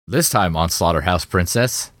This time on Slaughterhouse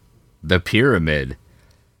Princess, the pyramid.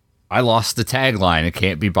 I lost the tagline and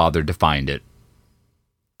can't be bothered to find it.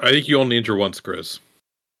 I think you only enter once, Chris.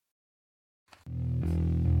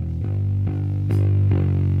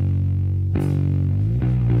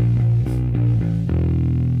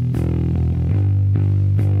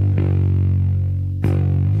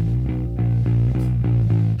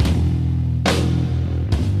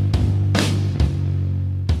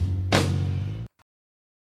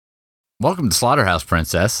 Welcome to Slaughterhouse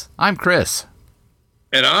Princess. I'm Chris.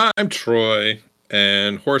 And I'm Troy.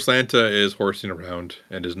 And Horse Lanta is horsing around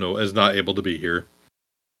and is not able to be here.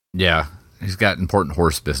 Yeah, he's got important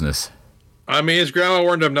horse business. I mean, his grandma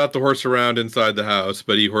warned him not to horse around inside the house,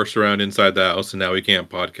 but he horsed around inside the house, and now he can't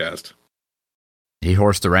podcast. He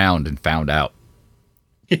horsed around and found out.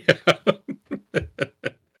 Yeah.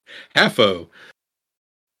 Half-o.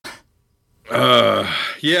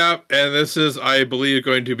 Yeah, and this is, I believe,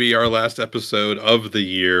 going to be our last episode of the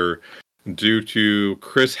year due to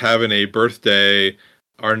Chris having a birthday,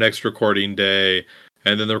 our next recording day,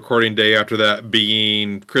 and then the recording day after that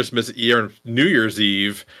being Christmas Eve or New Year's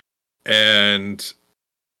Eve. And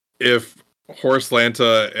if Horse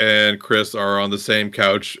Lanta and Chris are on the same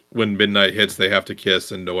couch when midnight hits, they have to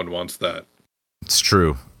kiss, and no one wants that. It's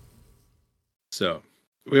true. So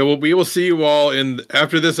we will see you all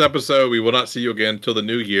after this episode. We will not see you again until the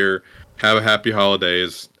new year. Have a happy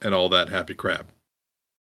holidays and all that happy crap.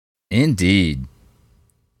 Indeed.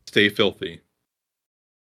 Stay filthy.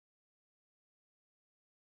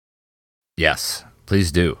 Yes,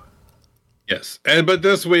 please do. Yes. But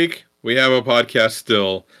this week we have a podcast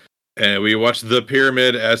still, and we watched The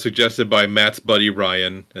Pyramid as suggested by Matt's buddy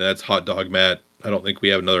Ryan, and that's Hot Dog Matt. I don't think we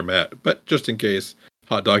have another Matt, but just in case,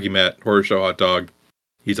 Hot Doggy Matt, Horror Show Hot Dog,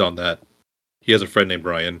 he's on that. He has a friend named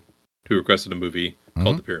Ryan who requested a movie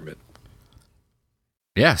called The Pyramid.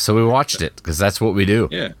 Yeah, so we watched it because that's what we do.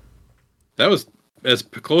 Yeah. That was as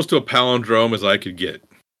close to a palindrome as I could get.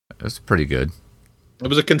 It was pretty good. It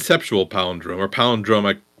was a conceptual palindrome, or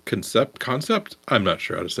palindromic concept? I'm not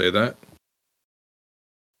sure how to say that.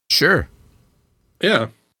 Sure. Yeah.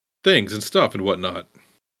 Things and stuff and whatnot.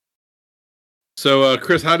 So,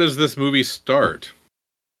 Chris, how does this movie start?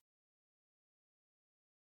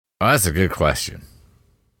 Oh, that's a good question.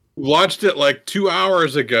 Watched it like 2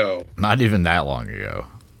 hours ago. Not even that long ago.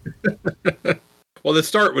 Well, the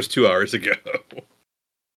start was 2 hours ago.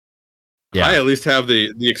 Yeah. I at least have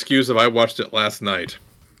the excuse of I watched it last night.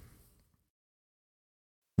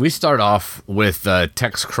 We start off with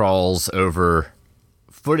text crawls over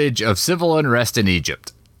footage of civil unrest in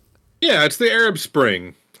Egypt. Yeah, it's the Arab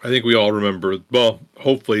Spring. I think we all remember. Well,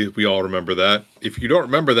 hopefully we all remember that. If you don't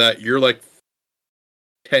remember that, you're like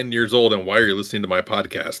 10 years old, and why are you listening to my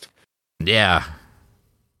podcast? Yeah.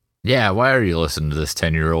 Yeah, why are you listening to this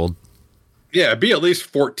 10-year-old? Yeah, be at least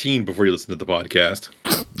 14 before you listen to the podcast.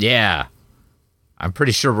 Yeah. I'm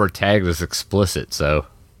pretty sure we're tagged as explicit, so.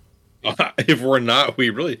 If we're not,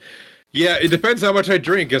 we really... Yeah, it depends how much I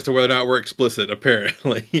drink as to whether or not we're explicit,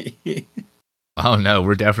 apparently. Oh, no,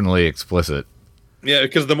 we're definitely explicit. Yeah,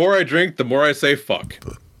 because the more I drink, the more I say fuck.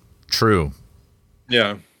 True.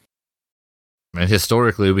 Yeah. And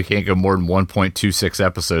historically, we can't go more than 1.26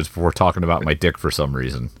 episodes before talking about my dick for some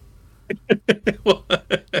reason.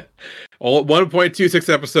 All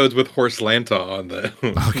 1.26 episodes with Horse Lanta on them.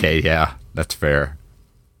 Okay, yeah, that's fair.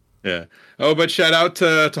 Yeah. Oh, but shout out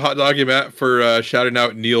to Hot Doggy Matt for shouting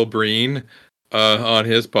out Neil Breen on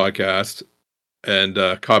his podcast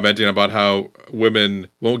and commenting about how women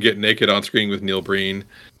won't get naked on screen with Neil Breen.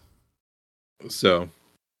 So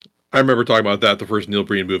I remember talking about that the first Neil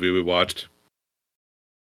Breen movie we watched.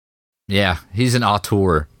 Yeah, he's an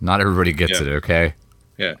auteur. Not everybody gets it, okay?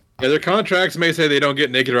 Yeah. Yeah, their contracts may say they don't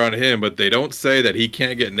get naked around him, but they don't say that he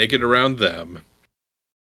can't get naked around them.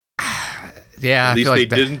 Yeah, at least they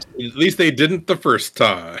didn't. At least they didn't the first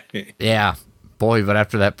time. Yeah, boy, but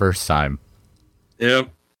after that first time. Yep.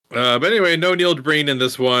 But anyway, no Neil Breen in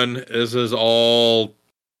this one. This is all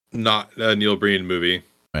not a Neil Breen movie.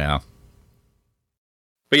 Yeah.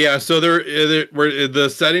 But yeah, so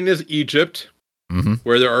the setting is Egypt,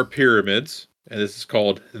 where there are pyramids, and this is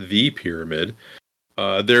called the Pyramid.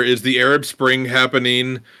 There is the Arab Spring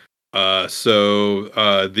happening. So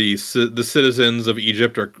the citizens of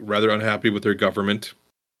Egypt are rather unhappy with their government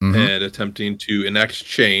and attempting to enact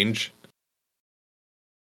change.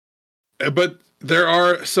 But there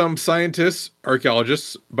are some scientists,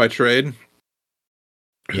 archaeologists by trade,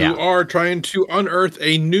 who are trying to unearth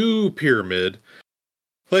a new pyramid,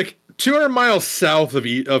 like 200 miles south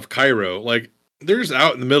of Cairo. Like they're just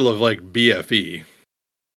out in the middle of like BFE,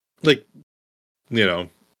 like, you know.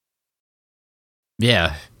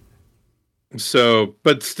 Yeah. So,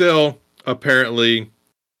 but still, apparently,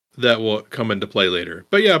 that will come into play later.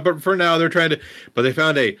 But yeah, but for now, they're trying to. But they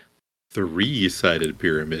found a three-sided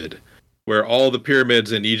pyramid, where all the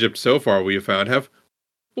pyramids in Egypt so far we have found have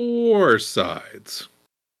four sides.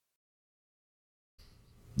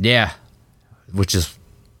 Yeah, which is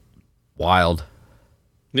wild.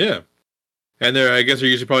 Yeah. And I guess they're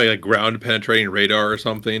using probably like ground penetrating radar or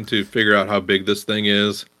something to figure out how big this thing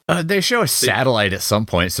is. They show a satellite at some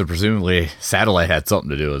point, so presumably satellite had something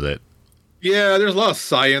to do with it. Yeah, there's a lot of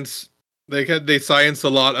science. They science a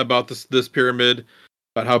lot about this pyramid,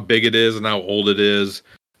 about how big it is and how old it is.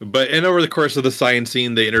 And over the course of the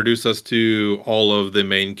sciencing, they introduce us to all of the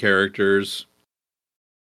main characters.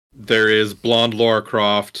 There is blonde Lara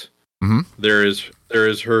Croft. Mm-hmm. There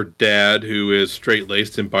is her dad, who is straight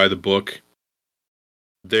laced and by the book.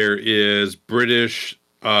 There is British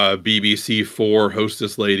BBC 4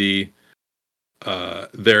 hostess lady.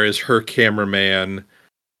 There is her cameraman.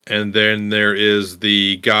 And then there is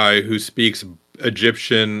the guy who speaks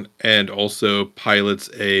Egyptian and also pilots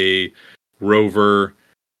a rover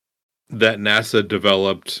that NASA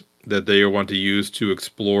developed that they want to use to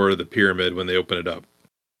explore the pyramid when they open it up.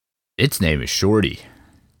 Its name is Shorty.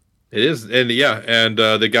 It is, and yeah, and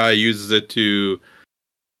the guy uses it to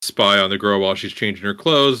spy on the girl while she's changing her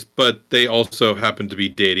clothes, but they also happen to be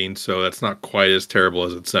dating, so that's not quite as terrible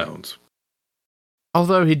as it sounds.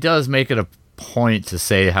 Although he does make it a point to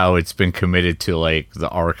say how it's been committed to like the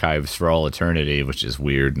archives for all eternity, which is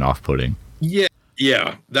weird and off-putting.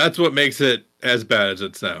 Yeah, that's what makes it as bad as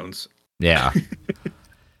it sounds. Yeah.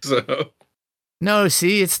 So no,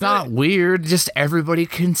 see, it's not weird, just everybody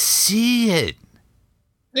can see it.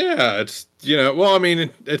 Yeah, it's, well, I mean,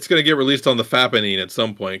 it's going to get released on the Fappening at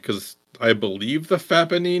some point, because I believe the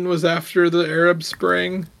Fappening was after the Arab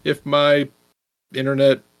Spring, if my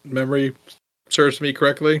internet memory serves me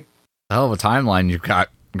correctly. Hell of a timeline you've got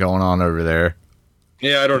going on over there.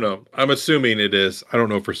 Yeah, I don't know. I'm assuming it is. I don't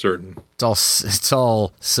know for certain. It's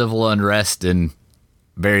all civil unrest in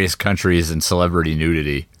various countries and celebrity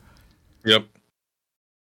nudity. Yep.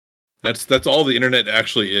 That's all the internet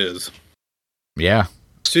actually is. Yeah.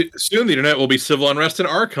 Soon the internet will be civil unrest in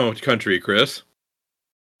our country, Chris.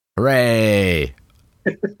 Hooray!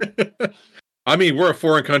 I mean, we're a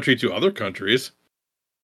foreign country to other countries.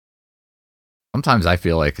 Sometimes I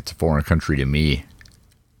feel like it's a foreign country to me.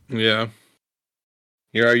 Yeah.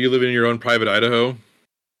 Are you living in your own private Idaho?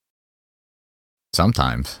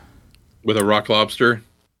 Sometimes. With a rock lobster?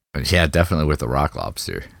 Yeah, definitely with a rock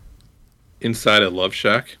lobster. Inside a love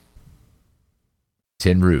shack?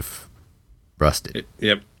 Tin roof. Rusted.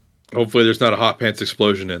 Yep. Hopefully there's not a hot pants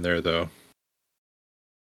explosion in there, though.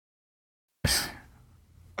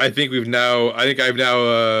 I think I've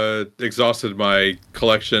now exhausted my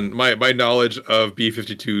collection, my knowledge of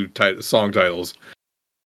B-52 song titles.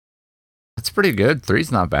 That's pretty good.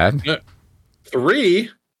 3's not bad. 3? Yeah.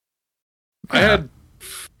 I had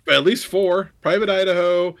at least 4. Private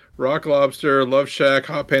Idaho, Rock Lobster, Love Shack,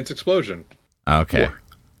 Hot Pants Explosion. Okay. 4.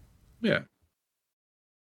 Yeah.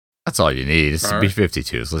 That's all you need. It's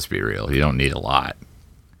B-52s, let's be real. You don't need a lot.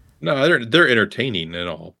 No, they're entertaining and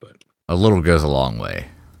all, but a little goes a long way.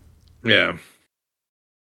 Yeah.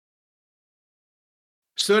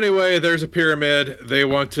 So anyway, there's a pyramid. They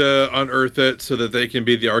want to unearth it so that they can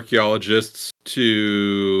be the archaeologists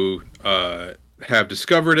to have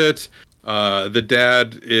discovered it. The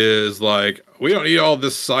dad is like, we don't need all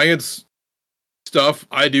this science stuff.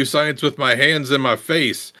 I do science with my hands and my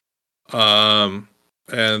face.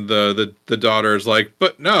 And the daughter is like,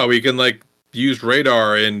 but no, we can like use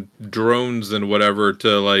radar and drones and whatever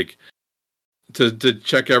to like to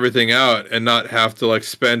check everything out and not have to like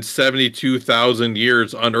spend 72,000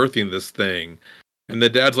 years unearthing this thing. And the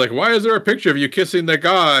dad's like, why is there a picture of you kissing the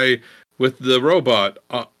guy with the robot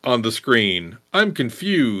on the screen? I'm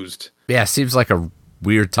confused. Yeah, seems like a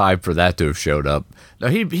weird time for that to have showed up. No,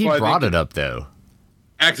 he brought it up though.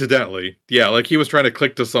 Accidentally. Yeah, like he was trying to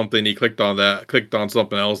click to something, he clicked on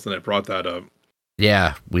something else, and it brought that up.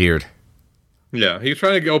 Yeah, weird. Yeah, he was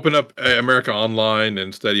trying to open up America Online, and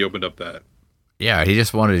instead he opened up that. Yeah, he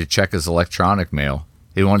just wanted to check his electronic mail.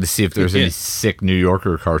 He wanted to see if there was any sick New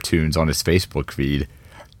Yorker cartoons on his Facebook feed.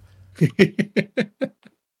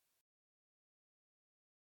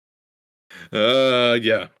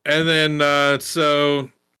 Yeah. And then, so,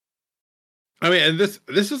 I mean, and this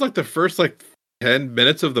is like the first, like, 10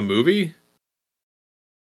 minutes of the movie,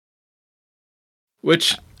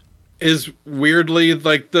 which is weirdly,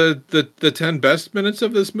 like, the 10 best minutes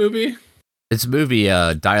of this movie. This movie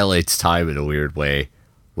dilates time in a weird way,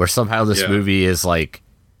 where somehow this movie is, like,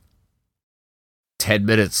 10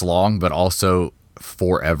 minutes long, but also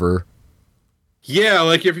forever. Yeah,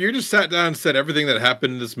 like if you just sat down and said everything that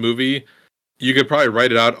happened in this movie, you could probably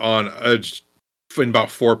write it out in about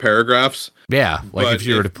 4 paragraphs. Yeah, like But if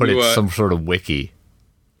you were if to put it you, some sort of wiki.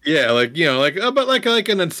 yeah, like like but like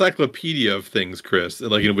an encyclopedia of things, Chris,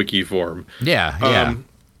 like in wiki form. Yeah, yeah. Um,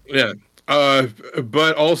 yeah. Uh,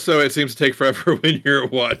 but also it seems to take forever when you're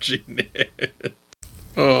watching it.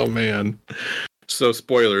 Oh man. So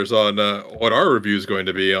spoilers on what our review is going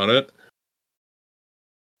to be on it.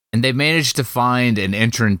 And they managed to find an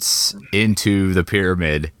entrance into the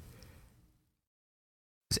pyramid.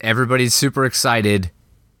 Everybody's super excited.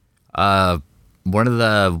 One of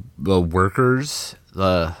the workers,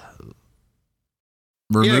 removes,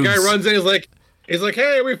 The guy runs in. He's like,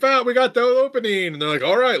 "Hey, we got the opening." And they're like,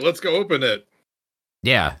 "All right, let's go open it."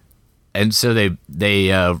 Yeah, and so they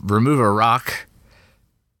remove a rock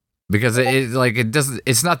because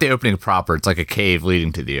it's not the opening proper. It's like a cave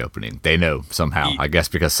leading to the opening. They know somehow, I guess,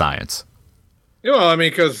 because science. Well, I mean,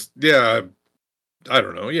 because I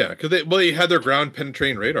don't know, because they had their ground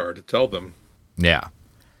penetrating radar to tell them. Yeah,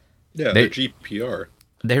 their GPR.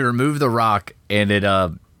 They remove the rock and it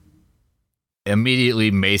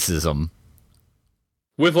immediately maces them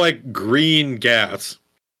with like green gas.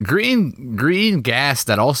 Green gas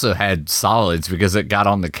that also had solids because it got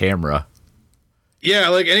on the camera. Yeah,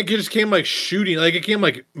 like, and it just came like shooting, like it came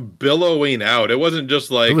like billowing out. It wasn't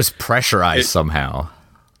just like it was pressurized somehow.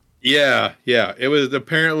 Yeah. It was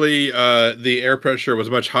apparently the air pressure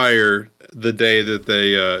was much higher the day that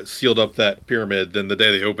they sealed up that pyramid than the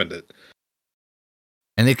day they opened it.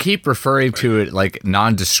 And they keep referring to it like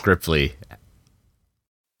nondescriptly.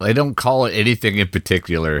 They don't call it anything in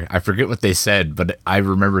particular. I forget what they said, but I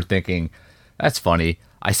remember thinking, that's funny.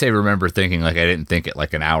 I say remember thinking like I didn't think it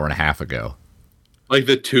like an hour and a half ago. Like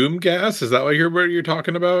the tomb gas? Is that what you're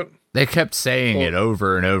talking about? They kept saying it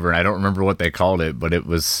over and over, and I don't remember what they called it, but it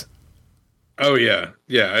was... Oh, yeah.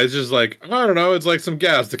 Yeah, it's just like, I don't know, it's like some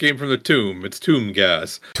gas that came from the tomb. It's tomb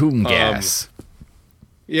gas. Tomb gas.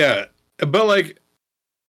 Yeah, but like...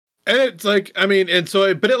 And it's like, I mean, and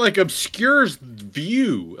so, but it like obscures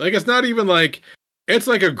view. Like, it's not even like, it's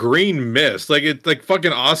like a green mist. Like, it's like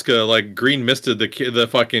fucking Asuka, like green misted the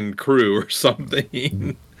fucking crew or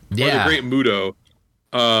something. Yeah. Or the Great Muto.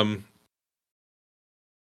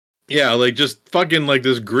 Yeah, like just fucking like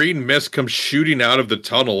this green mist comes shooting out of the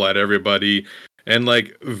tunnel at everybody. And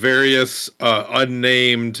like various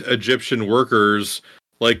unnamed Egyptian workers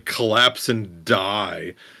like collapse and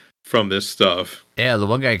die from this stuff. Yeah, the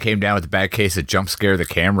one guy came down with a bad case of jump scare the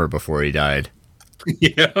camera before he died.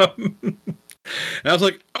 Yeah. And I was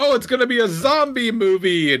like, oh, it's going to be a zombie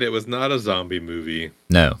movie. And it was not a zombie movie.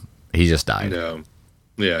 No, he just died. No.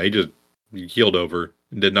 Yeah, he healed over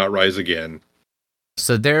and did not rise again.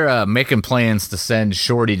 So they're making plans to send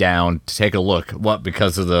Shorty down to take a look. What,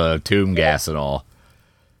 because of the tomb gas and all?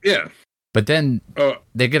 Yeah. But then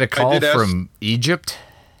they get a call from Egypt.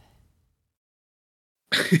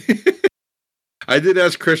 I did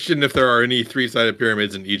ask Christian if there are any 3-sided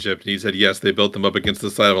pyramids in Egypt, and he said yes, they built them up against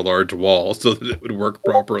the side of a large wall so that it would work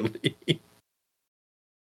properly.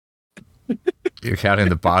 You're counting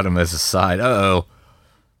the bottom as a side. Uh-oh.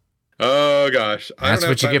 Oh, gosh. That's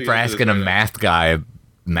what you get for asking a math guy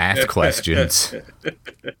math questions. All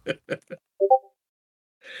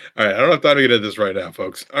right, I don't have time to get into this right now,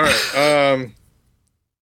 folks. All right.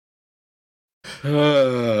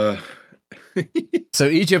 So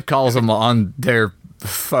Egypt calls them on their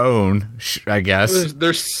phone, I guess.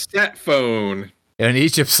 Their set phone. And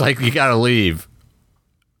Egypt's like, you gotta leave.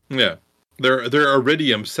 Yeah. Their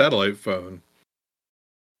Iridium satellite phone.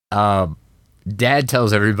 Dad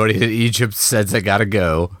tells everybody that Egypt says they gotta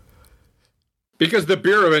go. Because the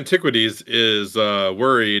Bureau of Antiquities is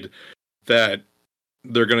worried that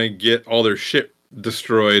they're gonna get all their shit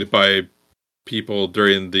destroyed by people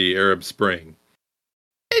during the Arab Spring.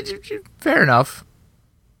 Fair enough.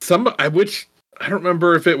 Which I don't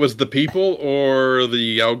remember if it was the people or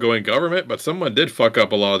the outgoing government, but someone did fuck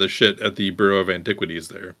up a lot of the shit at the Bureau of Antiquities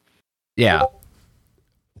there. Yeah.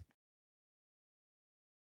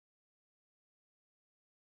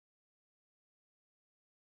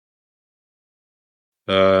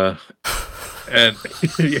 And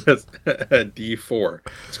yes, a D4.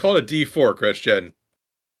 It's called a D4, Christian.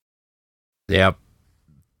 Yep.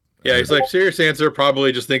 Yeah, he's like, serious answer,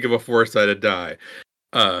 probably just think of a 4-sided die.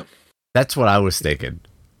 That's what I was thinking.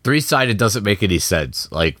 3-sided doesn't make any sense,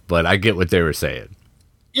 but I get what they were saying.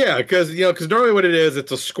 Yeah, because normally what it is,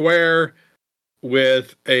 it's a square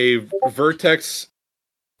with a vertex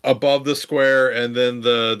above the square, and then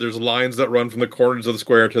there's lines that run from the corners of the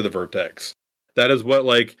square to the vertex. That is what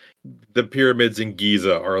the pyramids in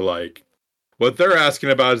Giza are like. What they're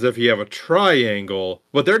asking about is if you have a triangle.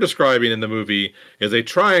 What they're describing in the movie is a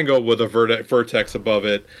triangle with a vertex above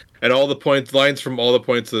it, and all the lines from all the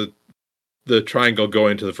points of the triangle go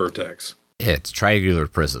into the vertex. Yeah, it's triangular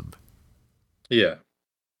prism. Yeah.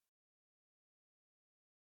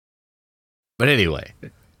 But anyway,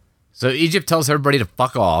 so Egypt tells everybody to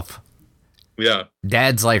fuck off. Yeah.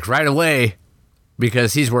 Dad's like, right away,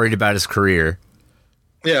 because he's worried about his career.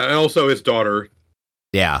 Yeah, and also his daughter.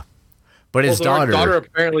 Yeah. But his daughter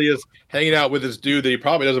apparently is hanging out with this dude that he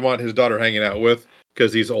probably doesn't want his daughter hanging out with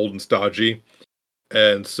because he's old and stodgy.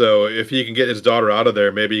 And so if he can get his daughter out of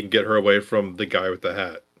there, maybe he can get her away from the guy with the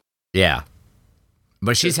hat. Yeah.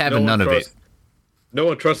 But she's having none of it. No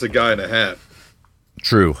one trusts a guy in a hat.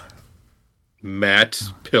 True. Matt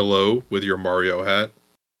Pillow with your Mario hat.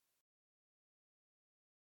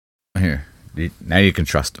 Here. Now you can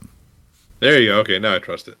trust him. There you go. Okay, now I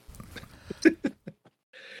trust it.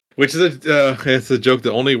 Which is it's a joke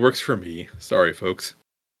that only works for me. Sorry, folks.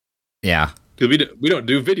 Yeah. Because we don't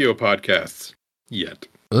do video podcasts yet.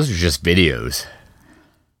 Those are just videos.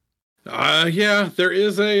 Yeah, there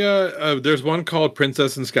is there's one called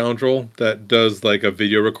Princess and Scoundrel that does like a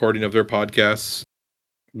video recording of their podcasts,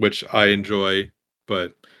 which I enjoy,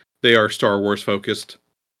 but they are Star Wars focused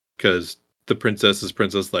because the princess is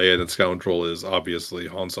Princess Leia and the scoundrel is obviously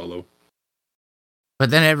Han Solo.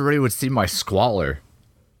 But then everybody would see my squalor.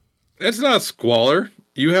 It's not squalor.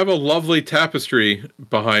 You have a lovely tapestry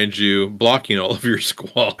behind you blocking all of your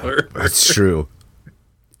squalor. That's true.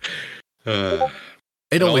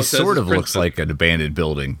 It only sort of looks like an abandoned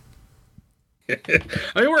building. I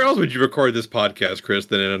mean, where else would you record this podcast, Chris,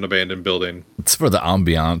 than in an abandoned building? It's for the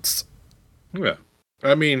ambiance. Yeah.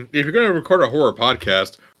 I mean, if you're going to record a horror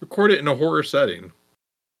podcast, record it in a horror setting.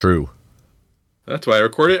 True. That's why I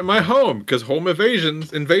record it in my home, because home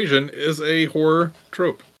invasion is a horror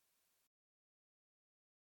trope.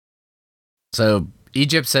 So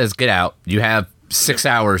Egypt says, get out. You have 6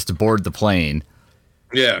 hours to board the plane.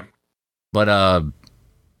 Yeah. But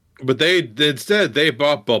they instead they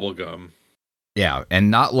bought bubblegum. Yeah,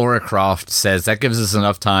 and not Lara Croft says that gives us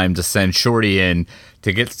enough time to send Shorty in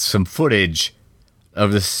to get some footage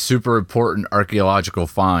of this super important archaeological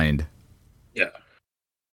find. Yeah.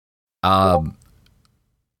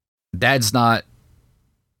 Dad's not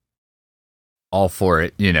all for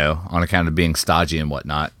it, on account of being stodgy and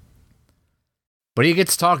whatnot. But he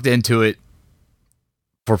gets talked into it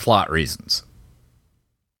for plot reasons.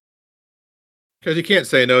 Because he can't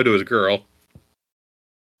say no to his girl.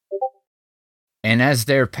 And as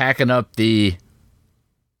they're packing up the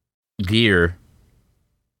gear,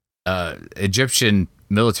 Egyptian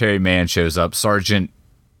military man shows up, Sergeant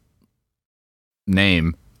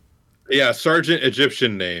name. Yeah, Sergeant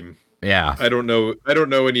Egyptian name. Yeah. I don't know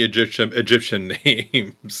any Egyptian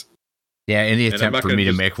names. Yeah, any attempt for me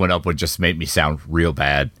to make one up would just make me sound real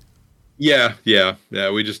bad. Yeah.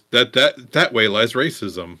 We just that way lies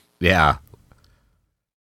racism. Yeah.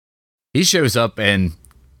 He shows up and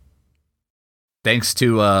thanks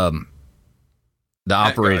to the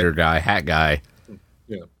operator guy, hat guy.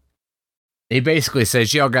 Yeah. He basically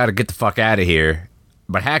says, y'all got to get the fuck out of here.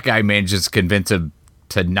 But hat guy manages to convince him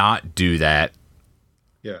to not do that.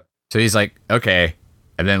 Yeah. So he's like, okay,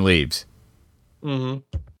 and then leaves.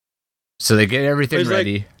 Mm-hmm. So they get everything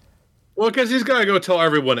ready. Like, well, because he's got to go tell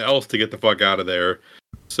everyone else to get the fuck out of there.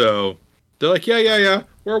 So they're like, yeah.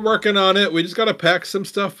 We're working on it. We just got to pack some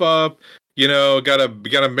stuff up.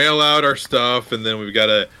 Gotta mail out our stuff, and then we've got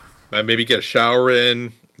to maybe get a shower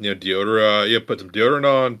in. Deodorant. Put some deodorant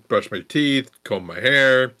on. Brush my teeth. Comb my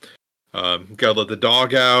hair. Gotta let the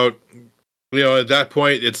dog out. At that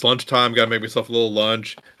point, it's lunchtime. Gotta make myself a little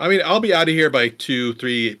lunch. I mean, I'll be out of here by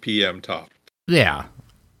 2-3 p.m. top. Yeah.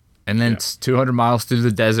 And then it's 200 miles through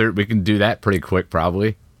the desert. We can do that pretty quick,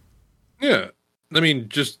 probably. Yeah. I mean,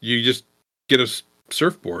 you just get a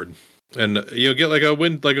surfboard and get like a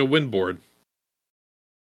wind board.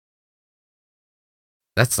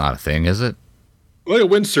 That's not a thing, is it? Like a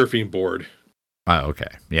windsurfing board. Oh,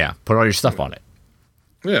 okay. Yeah. Put all your stuff on it.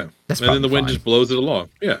 Yeah. That's and then the wind fine. just blows it along.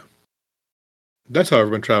 Yeah. That's how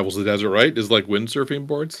everyone travels the desert, right? Is like windsurfing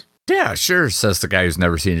boards. Yeah, sure, says the guy who's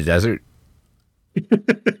never seen a desert.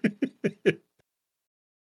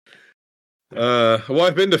 Well,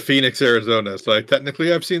 I've been to Phoenix, Arizona, so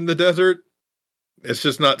technically I've seen the desert. It's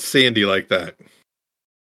just not sandy like that.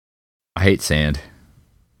 I hate sand.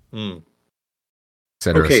 Okay,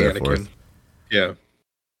 so Anakin. forth. Yeah.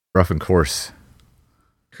 Rough and coarse.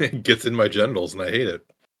 It gets in my genitals and I hate it.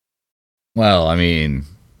 Well, I mean,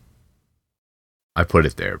 I put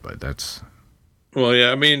it there, but that's... Well,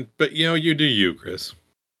 yeah, I mean, but you do you, Chris.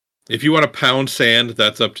 If you want to pound sand,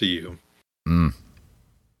 that's up to you. Mm.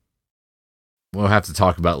 We'll have to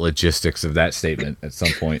talk about logistics of that statement at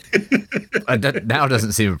some point. That now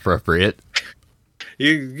doesn't seem appropriate.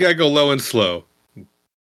 You gotta go low and slow.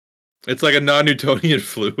 It's like a non-Newtonian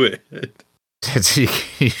fluid. You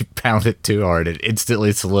pound it too hard, it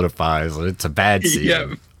instantly solidifies. It's a bad scene.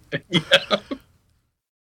 Yeah.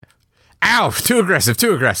 Ow! Too aggressive.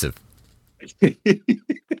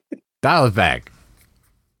 Dial it back.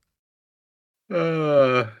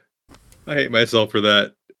 I hate myself for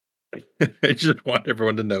that. I just want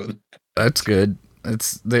everyone to know that. That's good.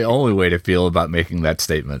 That's the only way to feel about making that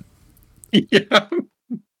statement. Yeah.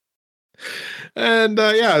 And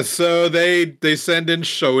so they send in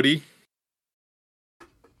Shorty.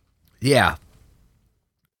 Yeah.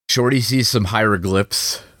 Shorty sees some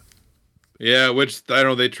hieroglyphs. Yeah, which I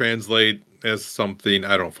don't know, they translate as something.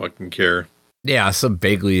 I don't fucking care. Yeah, some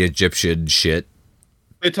vaguely Egyptian shit.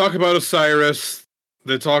 They talk about Osiris.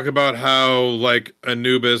 They talk about how like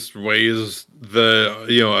Anubis weighs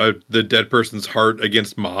the dead person's heart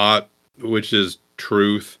against Maat, which is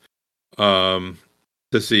truth. To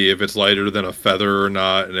see if it's lighter than a feather or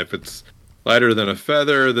not, and if it's lighter than a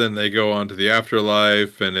feather, then they go on to the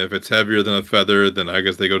afterlife, and if it's heavier than a feather, then I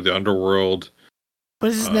guess they go to the underworld. But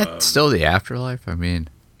isn't that still the afterlife? I mean,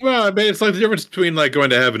 well, I mean, it's like the difference between like going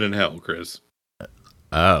to heaven and hell, Chris.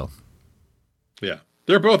 Oh, yeah,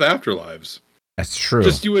 they're both afterlives. That's true.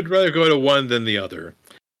 Just you would rather go to one than the other.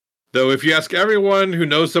 Though, if you ask everyone who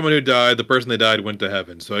knows someone who died, the person they died went to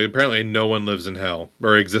heaven. So apparently, no one lives in hell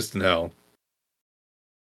or exists in hell.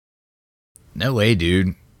 No way,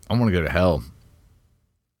 dude. I want to go to hell.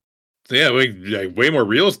 So yeah, way more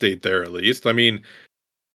real estate there, at least. I mean,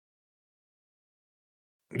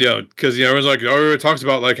 because everyone's like, everyone talks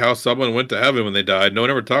about like how someone went to heaven when they died. No one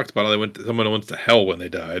ever talks about how someone went to hell when they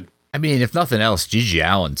died. I mean, if nothing else, Gigi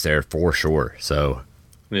Allen's there for sure. So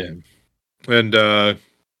yeah, and I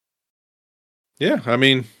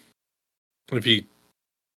mean, if you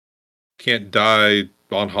can't die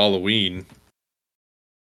on Halloween.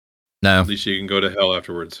 No. At least you can go to hell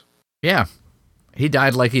afterwards. Yeah. He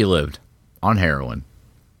died like he lived. On heroin.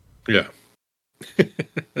 Yeah.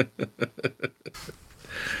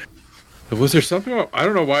 Was there something about, I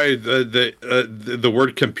don't know why the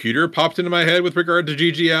word computer popped into my head with regard to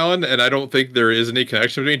Gigi Allen, and I don't think there is any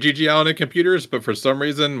connection between Gigi Allen and computers, but for some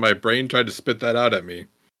reason my brain tried to spit that out at me.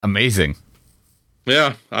 Amazing.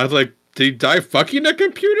 Yeah. I was like, did he die fucking a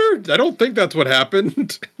computer? I don't think that's what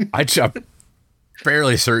happened. I'm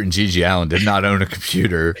fairly certain Gigi Allen did not own a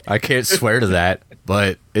computer. I can't swear to that,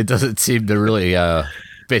 but it doesn't seem to really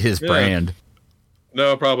fit his brand.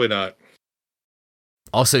 No, probably not.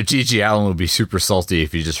 Also, Gigi Allen would be super salty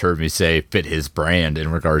if you just heard me say fit his brand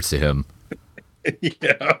in regards to him.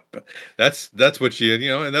 Yeah, that's what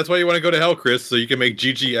and that's why you want to go to hell, Chris, so you can make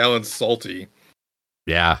Gigi Allen salty.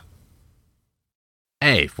 Yeah.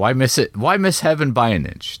 Hey, why miss it? Why miss heaven by an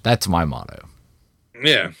inch? That's my motto.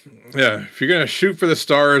 Yeah. If you're gonna shoot for the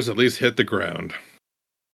stars, at least hit the ground.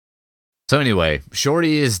 So anyway,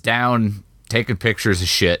 Shorty is down taking pictures of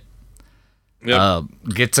shit. Yep.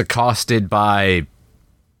 Gets accosted by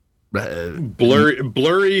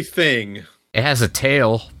blurry thing. It has a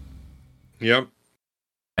tail. Yep.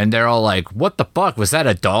 And they're all like, "What the fuck? Was that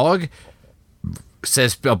a dog?"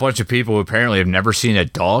 Says a bunch of people who apparently have never seen a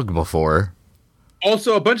dog before.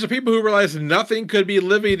 Also, a bunch of people who realize nothing could be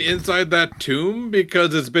living inside that tomb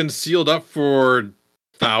because it's been sealed up for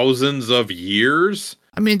thousands of years.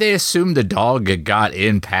 I mean, they assumed the dog had got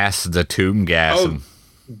in past the tomb gas. Oh,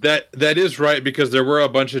 that is right, because there were a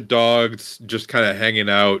bunch of dogs just kind of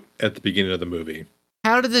hanging out at the beginning of the movie.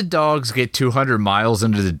 How did the dogs get 200 miles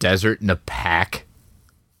into the desert in a pack?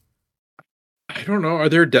 I don't know. Are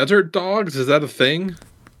there desert dogs? Is that a thing?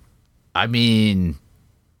 I mean...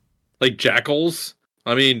 like jackals?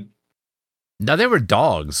 I mean... no, they were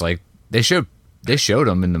dogs. Like, they showed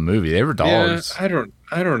them in the movie. They were dogs. Yeah,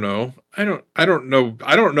 I don't know. I don't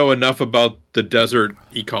know enough about the desert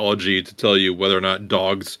ecology to tell you whether or not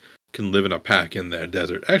dogs can live in a pack in that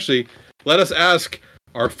desert. Actually, let us ask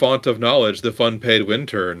our font of knowledge, the fun paid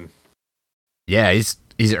intern. Yeah, he's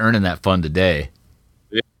earning that fun today.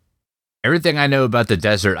 Yeah. Everything I know about the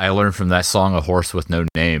desert, I learned from that song, A Horse with No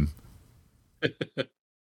Name.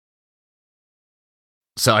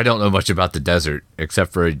 So I don't know much about the desert,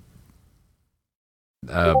 except for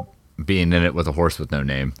being in it with a horse with no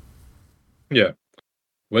name. Yeah.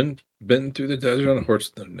 Been through the desert on a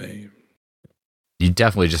horse with no name. You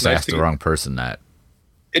definitely just asked the wrong person that.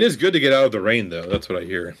 It is good to get out of the rain, though. That's what I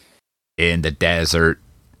hear. In the desert.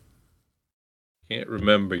 Can't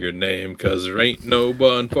remember your name, because there ain't no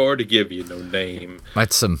one for to give you no name.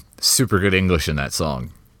 That's some super good English in that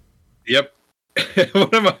song. Yep.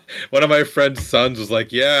 one of my friend's sons was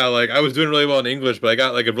like, "Yeah, like I was doing really well in English, but I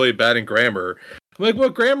got like a really bad in grammar." I'm like, "Well,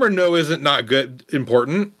 grammar no isn't not good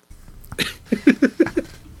important."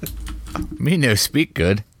 Me no speak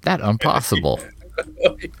good. That impossible.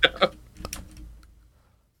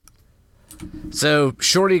 So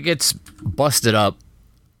Shorty gets busted up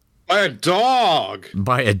By a dog.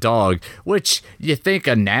 by a dog, which you think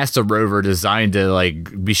a NASA rover designed to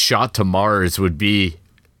like be shot to Mars would be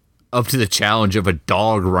up to the challenge of a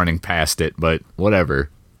dog running past it, but whatever.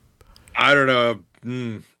 I don't know.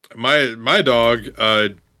 My dog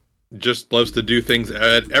just loves to do things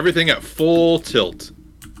at everything at full tilt.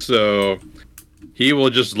 So he will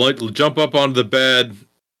just jump up onto the bed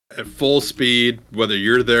at full speed, whether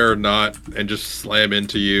you're there or not, and just slam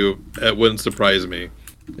into you. It wouldn't surprise me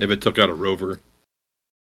if it took out a rover.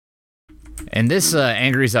 And this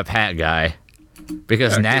angries up Hat Guy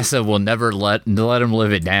because NASA will never let him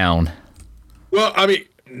live it down. Well, I mean,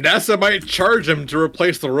 NASA might charge him to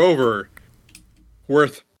replace the rover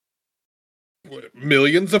worth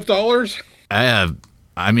millions of dollars. I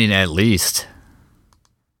mean, at least.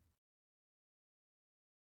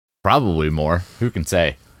 Probably more. Who can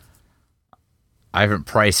say? I haven't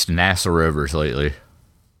priced NASA rovers lately.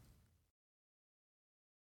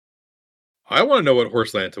 I want to know what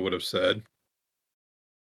Horse Lanta would have said.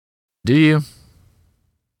 Do you?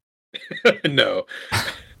 No.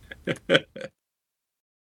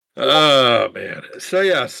 Oh man. So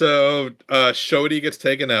yeah, Shodi gets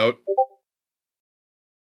taken out.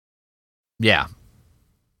 Yeah.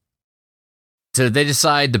 So they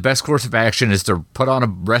decide the best course of action is to put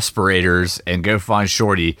on respirators and go find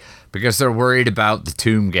Shorty because they're worried about the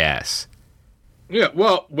tomb gas. Yeah,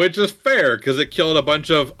 well, which is fair because it killed a bunch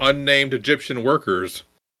of unnamed Egyptian workers.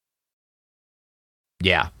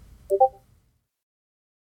 Yeah.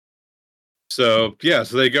 So yeah,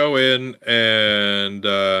 so they go in and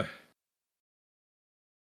A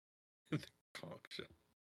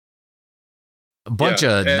bunch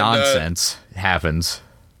of nonsense happens.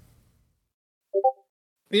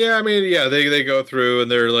 Yeah, I mean, yeah, they go through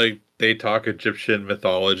and they're like they talk Egyptian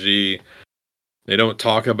mythology. They don't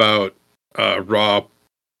talk about Ra,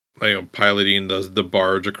 piloting the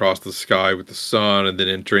barge across the sky with the sun and then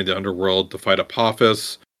entering the underworld to fight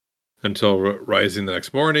Apophis until rising the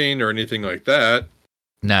next morning or anything like that.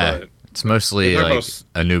 Nah, But it's mostly like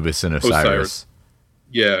Anubis and Osiris.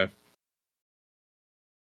 Yeah.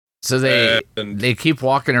 So they keep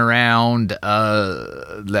walking around.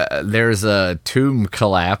 There's a tomb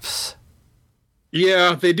collapse.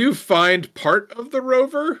 Yeah, they do find part of the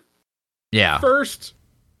rover. Yeah. First,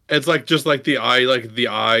 it's like just like the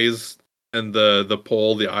eyes and the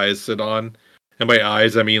pole the eyes sit on, and by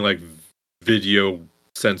eyes I mean like video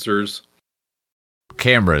sensors.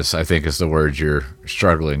 Cameras, I think, is the word you're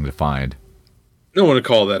struggling to find. No one would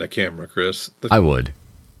call that a camera, Chris. I would.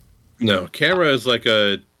 No, camera is like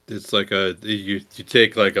you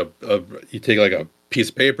take like a piece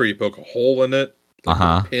of paper, you poke a hole in it, like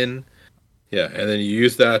a pin, yeah, and then you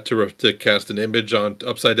use that to cast an image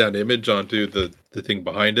upside down image onto the thing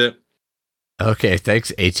behind it. Okay,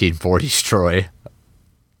 thanks, 1840s Troy.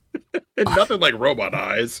 Nothing like robot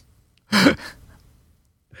eyes.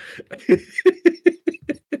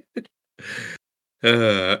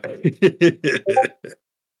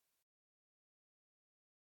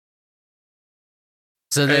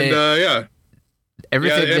 So they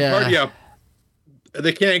everything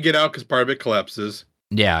they can't get out because part of it collapses.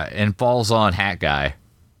 Yeah, and falls on Hat Guy.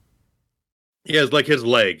 He has like his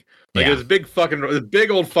leg, like this big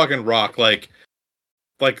old fucking rock, like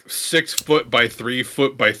 6 foot by 3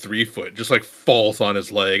 foot by 3 foot, just like falls on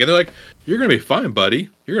his leg, and they're like, "You're gonna be fine, buddy.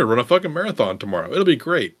 You're gonna run a fucking marathon tomorrow. It'll be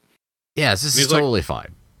great." Yeah, this is totally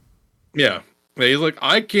fine. Yeah, and he's like,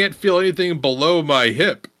 "I can't feel anything below my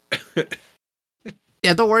hip."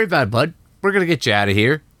 Yeah, don't worry about it, bud. We're gonna get you out of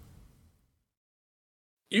here.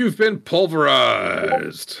 You've been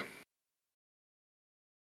pulverized.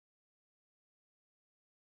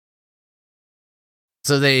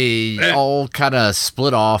 So they all kind of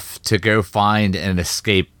split off to go find an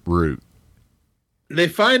escape route. They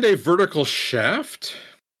find a vertical shaft.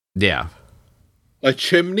 Yeah. A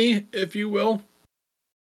chimney, if you will.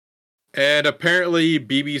 And apparently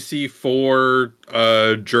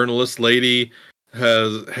BBC4 journalist lady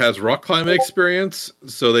has rock climbing experience,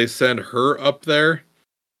 so they send her up there.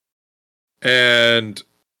 And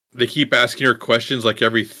they keep asking her questions like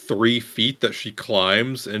every 3 feet that she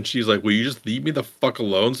climbs, and she's like, "Will you just leave me the fuck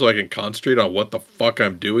alone so I can concentrate on what the fuck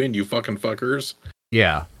I'm doing, you fucking fuckers?"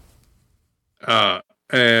 Yeah.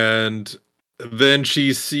 And then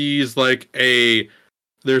she sees like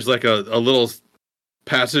there's like a little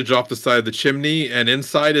passage off the side of the chimney, and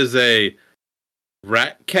inside is a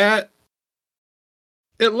rat cat.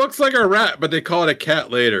 It looks like a rat, but they call it a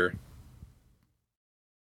cat later.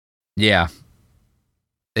 Yeah.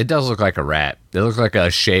 It does look like a rat. It looks like a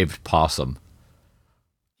shaved possum.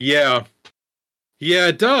 Yeah. Yeah,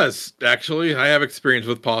 it does, actually. I have experience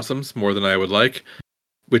with possums more than I would like,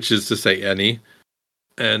 which is to say any.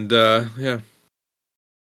 And, yeah.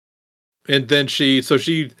 And then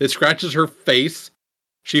it scratches her face.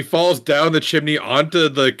 She falls down the chimney onto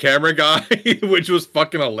the camera guy, which was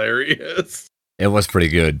fucking hilarious. It was pretty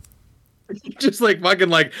good. Just like fucking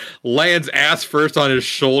like lands ass first on his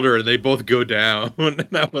shoulder and they both go down. And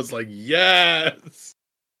I was like, yes.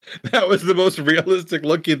 That was the most realistic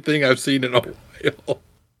looking thing I've seen in a while.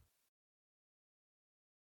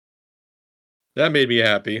 That made me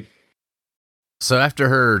happy. So after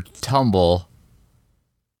her tumble,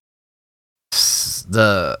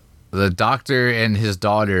 the doctor and his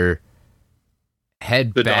daughter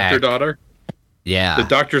head the back. Doctor daughter? Yeah. The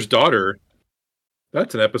doctor's daughter.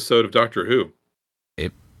 That's an episode of Doctor Who.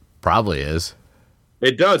 It probably is.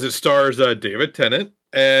 It does. It stars David Tennant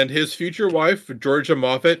and his future wife, Georgia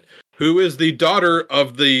Moffat, who is the daughter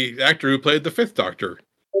of the actor who played the Fifth Doctor.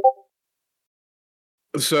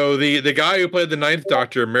 So the guy who played the Ninth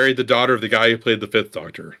Doctor married the daughter of the guy who played the Fifth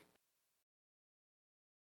Doctor.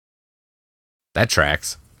 That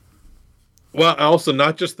tracks. Well, also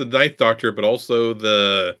not just the Ninth Doctor, but also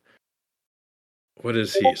the... What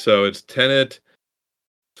is he? So it's Tennant,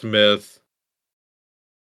 Smith.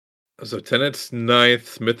 So Tennant's 9th,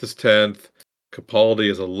 Smith is 10th, Capaldi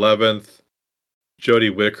is 11th,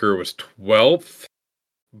 Jodie Whittaker was 12th.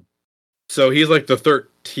 So he's like the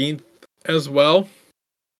 13th as well.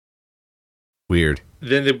 Weird.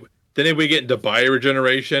 Then we get into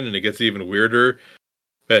bioregeneration and it gets even weirder.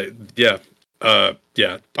 But yeah.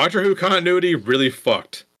 Doctor Who continuity really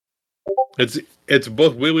fucked. It's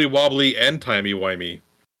both wibbly wobbly and timey wimey.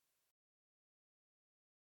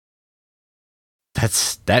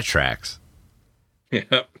 That tracks.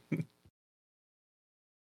 Yeah.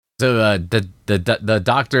 So the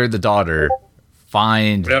doctor, the daughter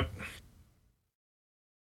find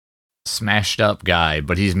smashed up guy,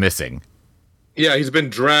 but he's missing. Yeah, he's been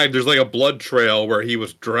dragged. There's like a blood trail where he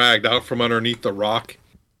was dragged out from underneath the rock.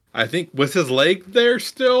 I think, was his leg there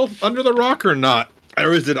still under the rock or not?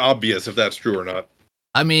 Or is it obvious if that's true or not?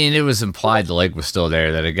 I mean, it was implied the leg was still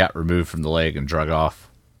there, that it got removed from the leg and drug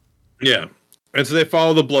off. Yeah. And so they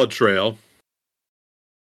follow the blood trail.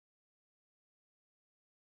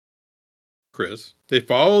 Chris, they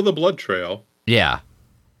follow the blood trail. Yeah.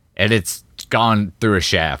 And it's gone through a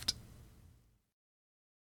shaft.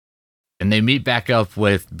 And they meet back up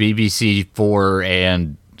with BBC4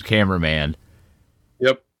 and cameraman.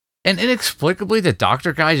 Yep. And inexplicably, the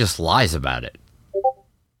doctor guy just lies about it.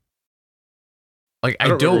 Like, I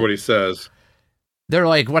don't remember what he says. They're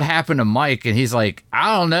like, what happened to Mike? And he's like,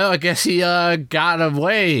 I don't know. I guess he got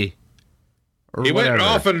away. He went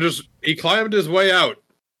off and he climbed his way out.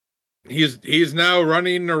 He's now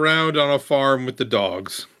running around on a farm with the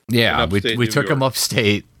dogs. Yeah, we took him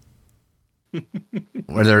upstate.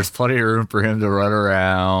 Where there's plenty of room for him to run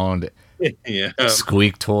around. Yeah.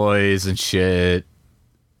 Squeak toys and shit.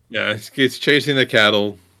 Yeah, he's chasing the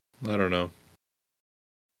cattle. I don't know.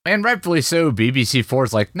 And rightfully so,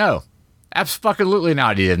 BBC4's like, no, absolutely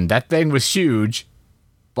not, he didn't. That thing was huge.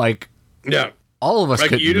 Like, yeah, all of us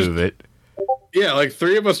couldn't move it. Yeah, like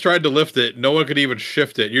 3 of us tried to lift it. No one could even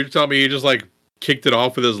shift it. You're telling me he just like kicked it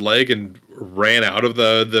off with his leg and ran out of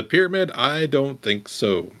the pyramid? I don't think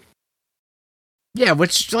so. Yeah,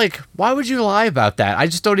 which, like, why would you lie about that? I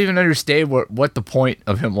just don't even understand what the point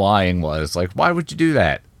of him lying was. Like, why would you do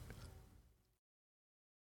that?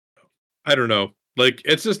 I don't know. Like,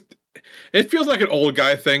 it feels like an old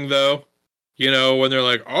guy thing, though. You know, when they're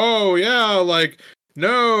like, oh, yeah, like,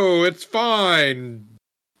 no, it's fine.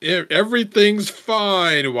 Everything's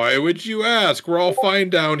fine. Why would you ask? We're all fine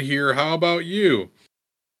down here. How about you?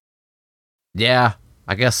 Yeah,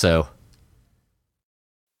 I guess so.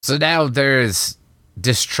 So now there's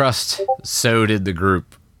distrust sowed in the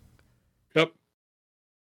group. Yep.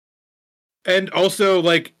 And also,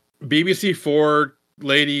 like, BBC4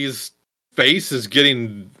 ladies' face is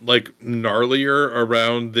getting, like, gnarlier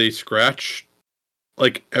around the scratch,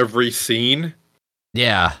 like, every scene.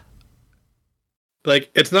 Yeah. Like,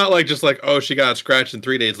 it's not like just like, oh, she got scratched and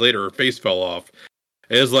 3 days later her face fell off.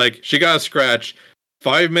 It's like, she got a scratch.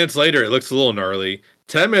 5 minutes later, it looks a little gnarly.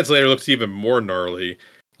 10 minutes later, it looks even more gnarly.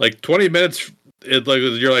 Like, 20 minutes,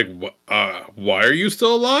 you're like, why are you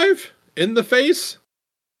still alive? In the face?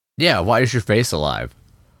 Yeah, why is your face alive?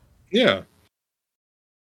 Yeah.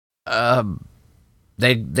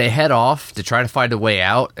 they head off to try to find a way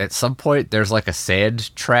out. At some point, there's like a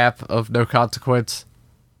sand trap of no consequence.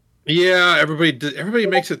 Yeah, everybody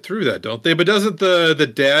makes it through that, don't they? But doesn't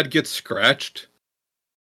the dad get scratched?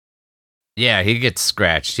 Yeah, he gets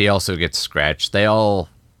scratched. He also gets scratched. They all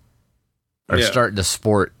are starting to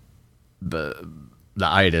sport the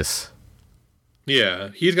itis. Yeah,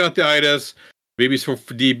 he's got the itis. The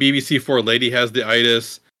BBC4 lady has the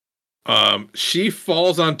itis. She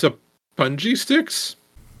falls onto punji sticks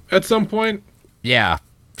at some point. Yeah,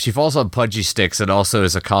 she falls on punji sticks and also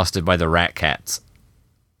is accosted by the rat cats.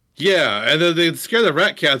 Yeah, and then they scare the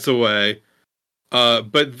rat cats away.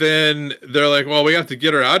 But then they're like, well, we have to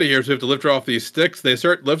get her out of here, so we have to lift her off these sticks. They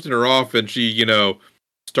start lifting her off, and she,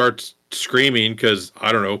 starts screaming because,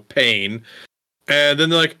 I don't know, pain. And then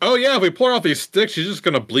they're like, oh yeah, if we pull her off these sticks, she's just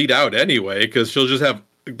going to bleed out anyway, because she'll just have,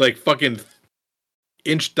 like, fucking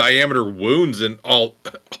inch diameter wounds and all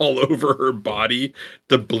over her body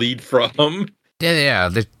to bleed from. Yeah.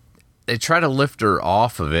 They try to lift her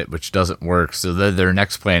off of it, which doesn't work. So their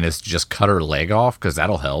next plan is to just cut her leg off, because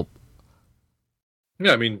that'll help.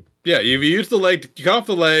 Yeah, I mean, yeah, you use the leg, you cut off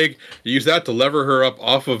the leg, you use that to lever her up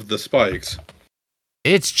off of the spikes.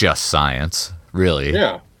 It's just science, really.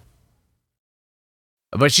 Yeah.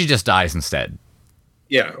 But she just dies instead.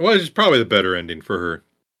 Yeah, well, it's probably the better ending for her.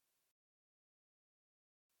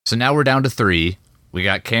 So now we're down to 3. We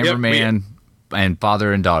got cameraman and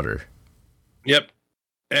father and daughter. Yep.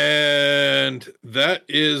 And that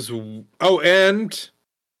is... Oh, and...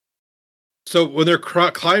 So when they're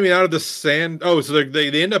climbing out of the sand... Oh, so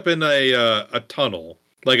they end up in a tunnel.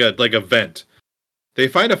 Like a vent. They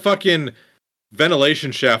find a fucking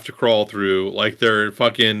ventilation shaft to crawl through. Like they're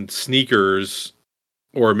fucking Sneakers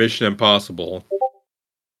or Mission Impossible.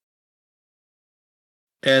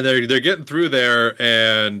 And they're getting through there,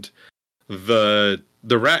 and the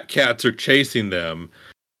rat cats are chasing them.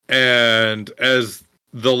 And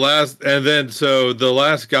the last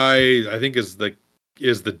guy, I think is the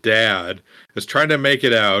dad, is trying to make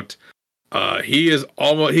it out.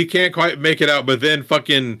 He can't quite make it out, but then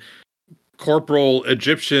fucking corporal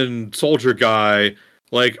Egyptian soldier guy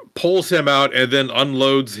like pulls him out and then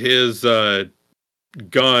unloads his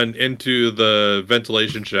gun into the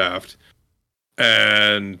ventilation shaft.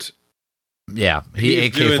 And yeah, he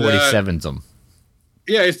AK-47s them.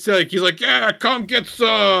 Yeah, he's like, yeah, come get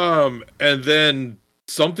some. And then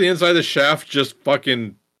something inside the shaft just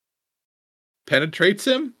fucking penetrates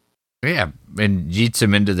him. Yeah, and yeets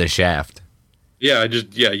him into the shaft. Yeah,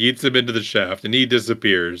 yeets him into the shaft, and he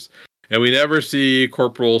disappears. And we never see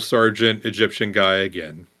Corporal Sergeant Egyptian guy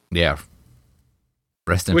again. Yeah.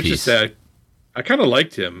 Rest in peace. Which is sad. I kind of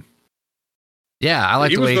liked him. Yeah, I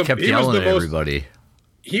like the way he kept yelling at everybody.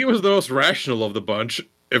 He was the most rational of the bunch,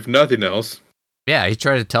 if nothing else. Yeah, he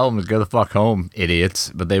tried to tell them to go the fuck home,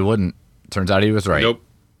 idiots, but they wouldn't. Turns out he was right. Nope.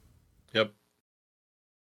 Yep.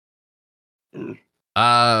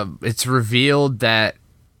 It's revealed that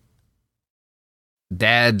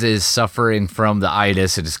Dad is suffering from the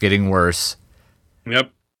itis and it's getting worse. Yep.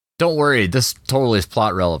 Don't worry, this totally is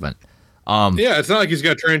plot relevant. Yeah, it's not like he's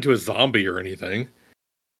gonna turn into a zombie or anything.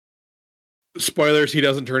 Spoilers, he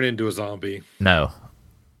doesn't turn into a zombie. No,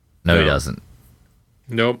 he doesn't.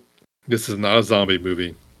 Nope. This is not a zombie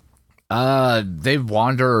movie. They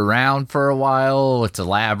wander around for a while. It's a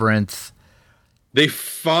labyrinth. They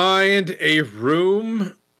find a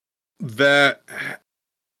room that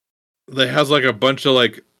has like a bunch of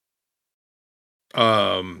like,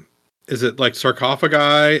 is it like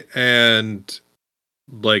sarcophagi and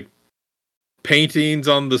like paintings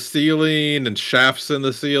on the ceiling and shafts in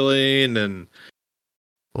the ceiling and.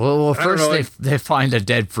 Well, first they find a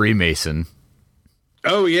dead Freemason.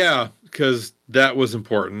 Oh yeah, because that was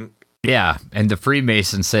important. Yeah, and the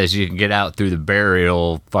Freemason says you can get out through the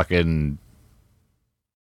burial fucking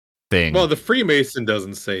thing. Well, the Freemason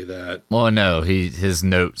doesn't say that. Well, no, his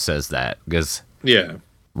note says that because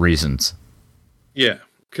reasons. Yeah,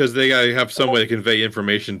 because they gotta have some way to convey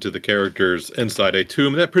information to the characters inside a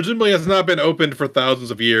tomb that presumably has not been opened for thousands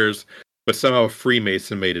of years, but somehow a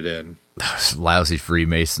Freemason made it in. Those lousy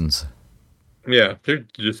Freemasons. Yeah, they're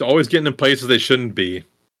just always getting in places they shouldn't be.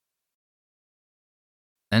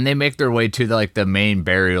 And they make their way to the main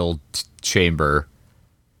burial chamber.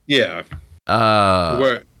 Yeah.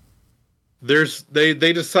 Where they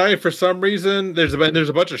decide for some reason there's a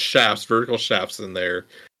bunch of shafts, vertical shafts in there.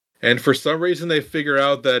 And for some reason they figure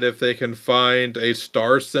out that if they can find a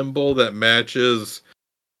star symbol that matches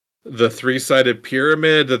the 3-sided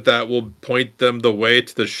pyramid, that will point them the way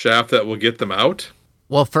to the shaft that will get them out.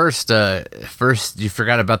 Well, first you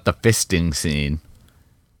forgot about the fisting scene.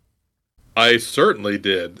 I certainly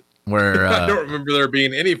did. where I don't remember there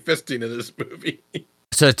being any fisting in this movie.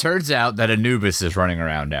 so it turns out that Anubis is running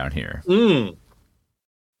around down here.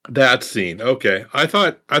 That scene. Okay. I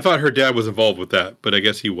thought her dad was involved with that, but I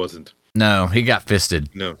guess he wasn't. No, he got fisted.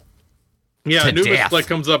 No. Yeah, To Anubis death.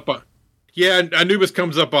 comes up. Yeah, Anubis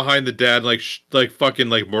comes up behind the dad, like fucking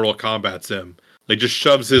like Mortal Kombat's him. Like just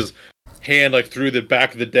shoves his hand like through the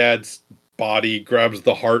back of the dad's body, grabs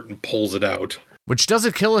the heart, and pulls it out. Which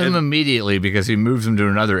doesn't kill him immediately because he moves him to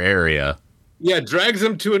another area. Yeah, drags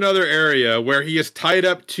him to another area where he is tied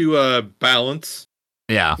up to a balance.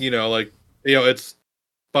 Yeah. It's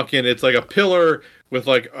fucking. It's like a pillar with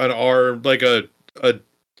like an arm, like a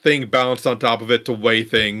thing balanced on top of it to weigh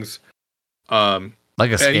things.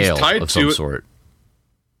 Like a scale of some sort.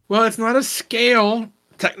 Well, it's not a scale.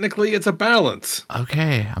 Technically, it's a balance.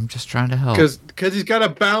 Okay, I'm just trying to help. Because he's got to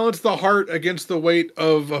balance the heart against the weight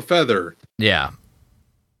of a feather. Yeah.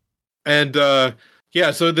 And,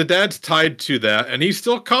 so the dad's tied to that, and he's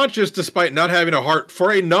still conscious despite not having a heart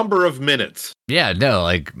for a number of minutes. Yeah, no,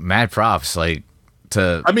 like, mad props, I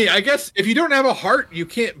mean, I guess if you don't have a heart, you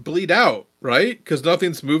can't bleed out, right? Because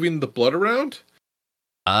nothing's moving the blood around?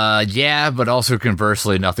 Yeah, but also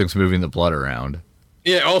conversely, nothing's moving the blood around.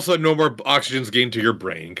 Yeah, also no more oxygen's gained to your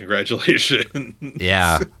brain. Congratulations.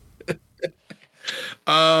 Yeah.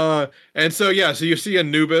 And so you see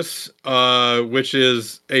Anubis, which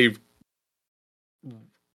is a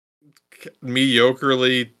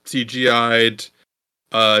mediocrely CGI'd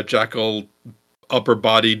jackal upper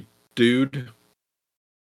body dude.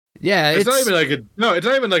 Yeah, it's not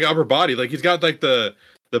even like upper body. Like he's got like the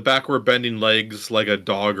backward bending legs like a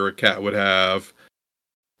dog or a cat would have.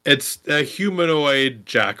 It's a humanoid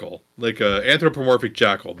jackal, like a anthropomorphic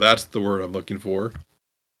jackal. That's the word I'm looking for.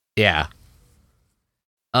 Yeah.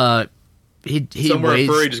 He Somewhere weighs,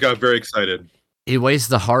 Furry just got very excited. He weighs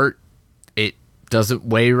the heart. It doesn't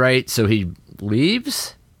weigh right, so he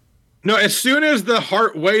leaves? No, as soon as the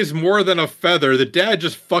heart weighs more than a feather, the dad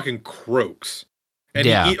just fucking croaks. And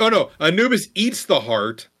Anubis eats the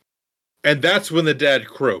heart, and that's when the dad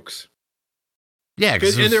croaks. Yeah, and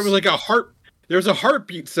there was like there's a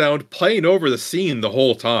heartbeat sound playing over the scene the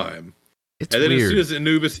whole time. It's and then weird. As soon as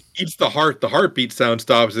Anubis eats the heartbeat sound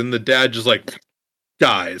stops, and the dad just like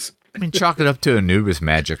dies. I mean, chalk it up to Anubis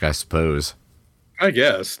magic, I suppose. I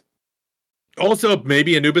guess. Also,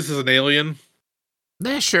 maybe Anubis is an alien.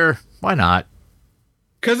 Yeah, sure. Why not?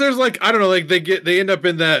 Because there's like, I don't know, like they end up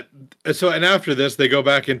in that. So, and after this, they go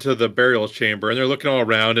back into the burial chamber and they're looking all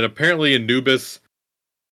around, and apparently Anubis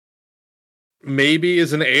maybe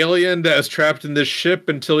is an alien that is trapped in this ship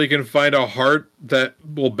until he can find a heart that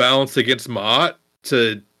will balance against Ma'at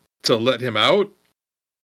to let him out.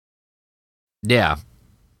 Yeah.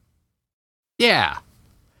 Yeah.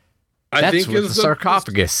 That's what the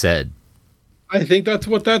sarcophagus said. I think that's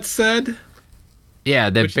what that said.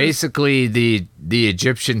 Yeah, that basically the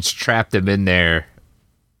Egyptians trapped him in there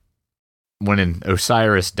when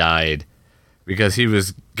Osiris died because he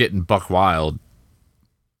was getting buck wild.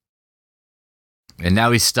 And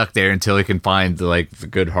now he's stuck there until he can find the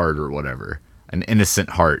good heart or whatever. An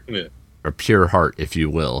innocent heart. Yeah. Or pure heart, if you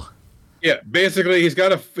will. Yeah, basically he's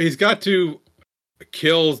got to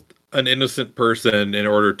kill an innocent person in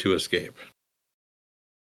order to escape.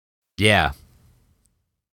 Yeah.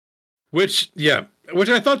 Which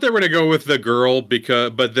I thought they were going to go with the girl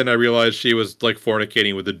but then I realized she was like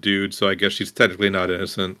fornicating with a dude, so I guess she's technically not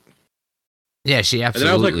innocent. Yeah, she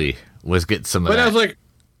absolutely was getting some of that. But I was like,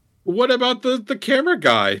 what about the camera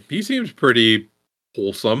guy? He seems pretty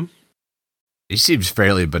wholesome. He seems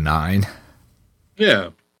fairly benign. Yeah.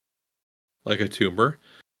 Like a tumor.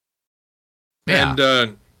 Yeah.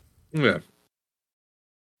 And yeah.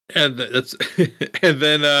 And that's and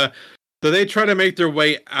then so they try to make their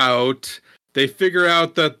way out. They figure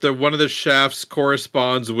out that one of the shafts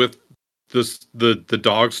corresponds with the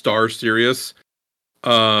dog star Sirius.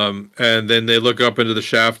 And then they look up into the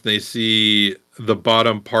shaft and they see the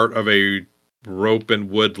bottom part of a rope and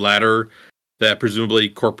wood ladder that presumably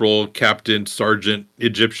Corporal, Captain, Sergeant,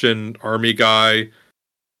 Egyptian army guy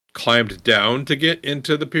climbed down to get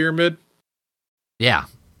into the pyramid. Yeah,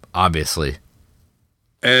 obviously.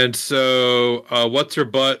 And so what's her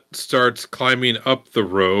butt starts climbing up the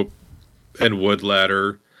rope and wood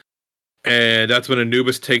ladder, and that's when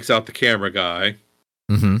Anubis takes out the camera guy.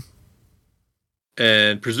 Mm-hmm.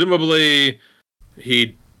 And presumably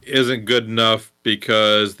he isn't good enough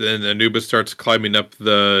because then Anubis starts climbing up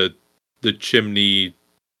the chimney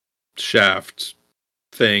shaft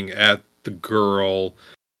thing at the girl,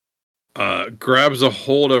 grabs a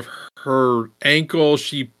hold of her ankle.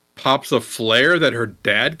 She pops a flare that her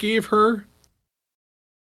dad gave her.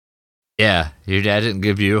 Yeah, your dad didn't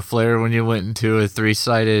give you a flare when you went into a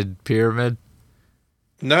 3-sided pyramid?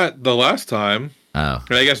 Not the last time. Oh.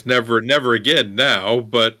 And I guess never again now,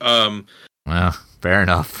 but Well, fair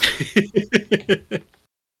enough.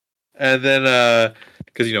 and then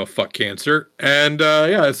because fuck cancer. And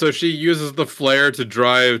yeah, so she uses the flare to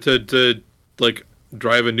drive like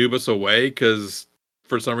drive Anubis away because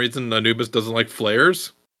for some reason Anubis doesn't like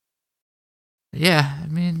flares. Yeah, I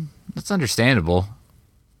mean, that's understandable.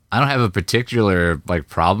 I don't have a particular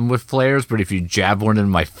problem with flares, but if you jab one in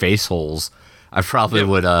my face holes, I probably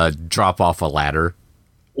would drop off a ladder.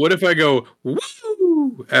 What if I go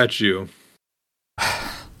woo at you?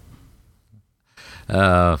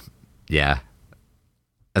 Yeah.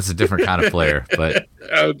 That's a different kind of flare, but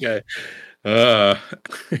okay.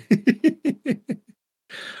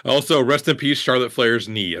 Also, rest in peace, Charlotte Flair's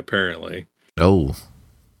knee. Apparently, oh,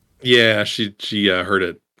 yeah, she hurt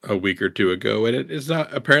it a week or two ago, and it is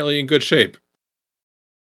not apparently in good shape.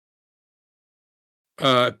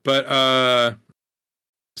 But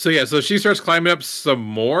so yeah, so she starts climbing up some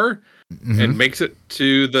more and makes it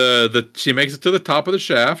to she makes it to the top of the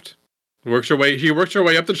shaft. She works her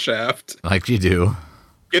way up the shaft. Like you do.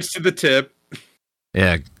 Gets to the tip.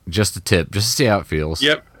 Yeah, just the tip, just to see how it feels.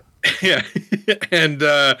 Yep. Yeah. and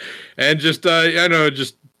just I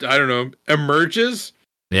don't know, emerges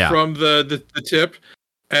from the tip,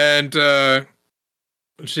 and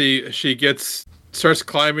she starts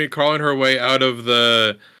crawling her way out of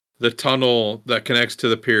the tunnel that connects to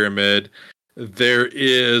the pyramid. There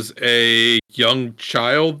is a young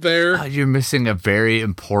child there. You're missing a very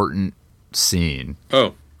important scene.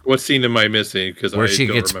 Oh, what scene am I missing? Where she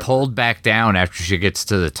gets pulled back down after she gets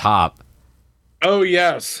to the top. Oh,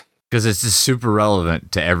 yes. Because it's just super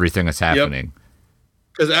relevant to everything that's happening.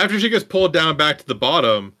 Because after she gets pulled down back to the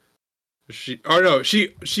bottom, she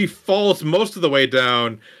falls most of the way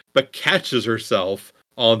down, but catches herself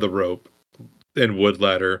on the rope and wood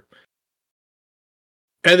ladder,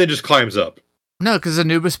 and then just climbs up. No, because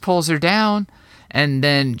Anubis pulls her down, and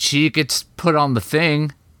then she gets put on the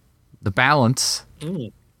thing, the balance.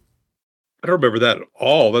 I don't remember that at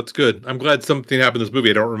all. That's good. I'm glad something happened in this movie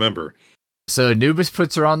I don't remember. So Anubis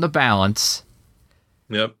puts her on the balance.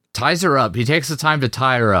 Yep. Ties her up. He takes the time to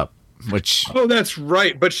tie her up, which... Oh, that's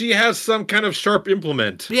right. But she has some kind of sharp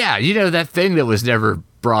implement. Yeah, that thing that was never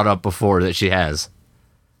brought up before that she has.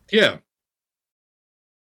 Yeah.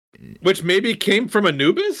 Which maybe came from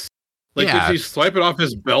Anubis? Did she swipe it off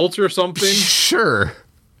his belt or something? Sure.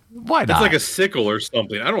 Why not? It's like a sickle or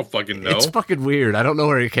something. I don't fucking know. It's fucking weird. I don't know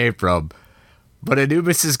where it came from. But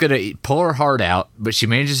Anubis is going to pull her heart out, but she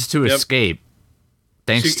manages to escape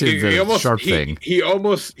thanks to the sharp thing. He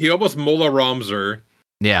almost Mola Rams her.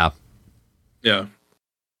 Yeah. Yeah.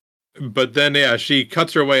 But then, she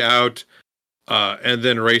cuts her way out and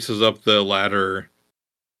then races up the ladder.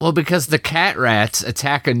 Well, because the cat rats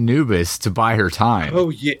attack Anubis to buy her time. Oh,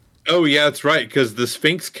 yeah. Oh, yeah, that's right, because the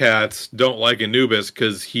Sphinx cats don't like Anubis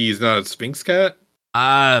because he's not a Sphinx cat?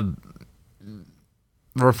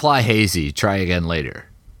 Reply hazy. Try again later.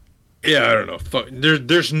 Yeah, I don't know.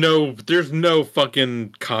 There's no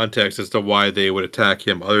fucking context as to why they would attack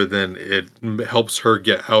him other than it helps her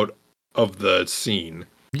get out of the scene.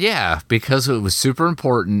 Yeah, because it was super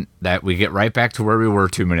important that we get right back to where we were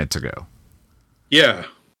 2 minutes ago. Yeah.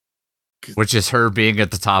 Which is her being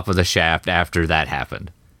at the top of the shaft after that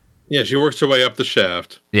happened. Yeah, she works her way up the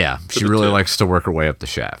shaft. Yeah, she really likes to work her way up the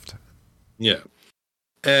shaft. Yeah.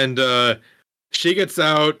 And she gets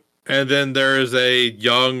out, and then there's a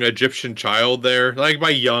young Egyptian child there. Like,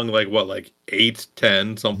 by young, 8,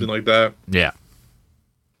 10, something like that? Yeah.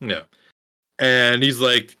 Yeah. And he's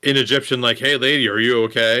in Egyptian, hey, lady, are you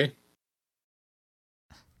okay?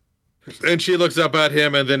 And she looks up at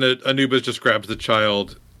him, and then Anubis just grabs the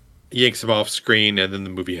child, yanks him off screen, and then the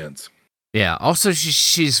movie ends. Yeah. Also,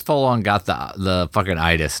 she's full on got the fucking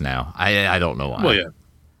itis now. I don't know why. Well, yeah.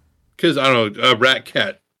 Because, I don't know, a rat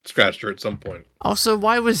cat scratched her at some point. Also,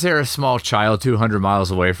 why was there a small child 200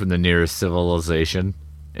 miles away from the nearest civilization?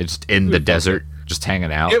 It's in the desert, just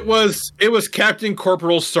hanging out. It was Captain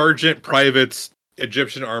Corporal Sergeant Private's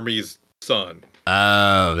Egyptian Army's son.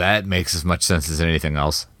 Oh, that makes as much sense as anything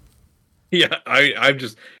else. Yeah, I'm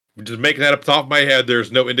just making that up top of my head.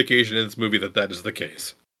 There's no indication in this movie that is the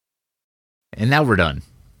case. And now we're done.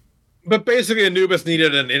 But basically, Anubis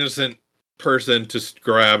needed an innocent person to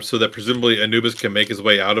grab so that presumably Anubis can make his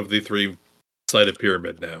way out of the 3-sided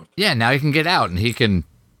pyramid now. Yeah, now he can get out and he can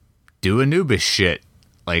do Anubis shit.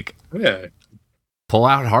 Pull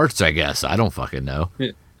out hearts, I guess. I don't fucking know.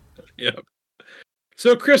 Yeah.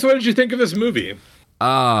 So, Chris, what did you think of this movie?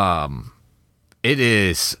 It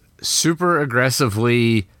is super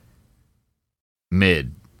aggressively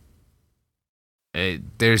mid.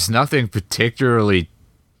 There's nothing particularly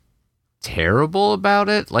terrible about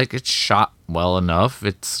it. Like, it's shot well enough.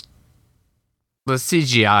 The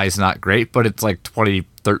CGI is not great, but it's like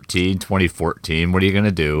 2013, 2014. What are you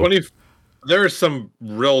gonna do? There are some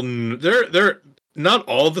real there. Not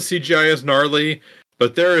all the CGI is gnarly,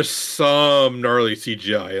 but there is some gnarly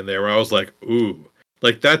CGI in there where I was like, ooh,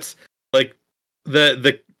 like that's like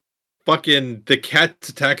the fucking the cat's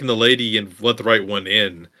attacking the lady and let the right one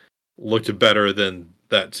in looked better than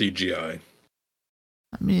that CGI.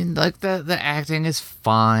 I mean, like the acting is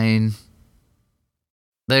fine.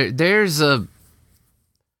 There's a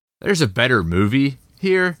better movie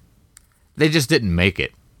here. They just didn't make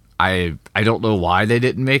it. I don't know why they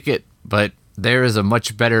didn't make it, but there is a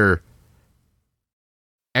much better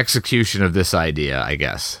execution of this idea, I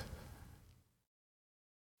guess.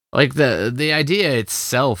 Like the idea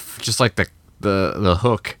itself, just like the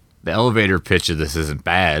hook, the elevator pitch of this isn't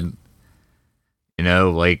bad. You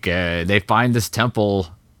know, like they find this temple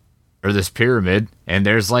or this pyramid, and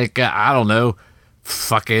there's like I don't know,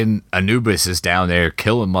 fucking Anubis is down there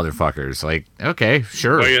killing motherfuckers. Like, okay,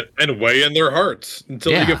 sure, weigh in their hearts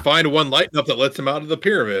until you can find one light enough that lets them out of the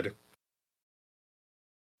pyramid.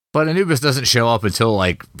 But Anubis doesn't show up until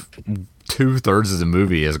like 2/3 of the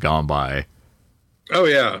movie has gone by. Oh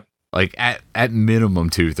yeah, like at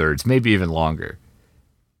minimum 2/3, maybe even longer.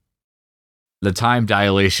 The time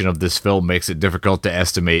dilation of this film makes it difficult to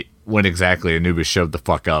estimate when exactly Anubis showed the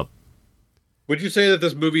fuck up. Would you say that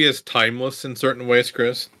this movie is timeless in certain ways,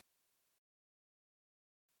 Chris?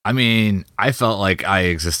 I mean, I felt like I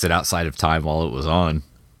existed outside of time while it was on.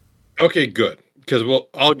 Okay, good. Because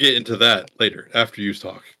I'll get into that later after you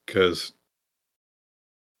talk. Because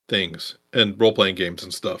things and role-playing games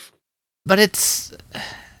and stuff. But it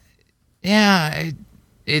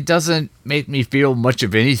doesn't make me feel much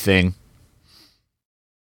of anything.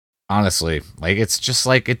 Honestly, like it's just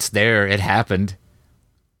like it's there. It happened.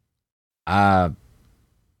 Yeah,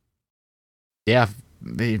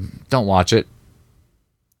 don't watch it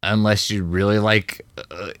unless you really like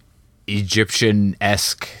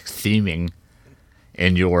Egyptian-esque theming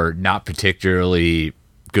in your not particularly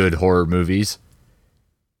good horror movies.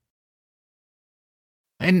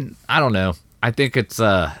 And I don't know. I think it's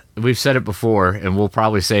we've said it before and we'll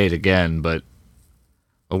probably say it again, but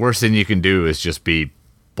the worst thing you can do is just be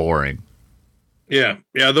boring. Yeah.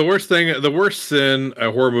 The worst sin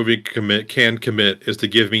a horror movie can commit is to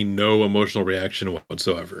give me no emotional reaction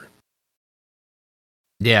whatsoever.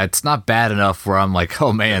 Yeah, it's not bad enough where I'm like,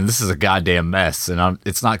 oh man, this is a goddamn mess, and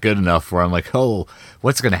it's not good enough where I'm like, oh,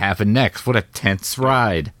 what's gonna happen next? What a tense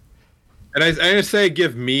ride. And I say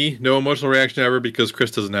give me no emotional reaction ever because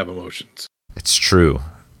Chris doesn't have emotions. It's true.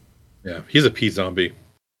 Yeah, he's a pee zombie.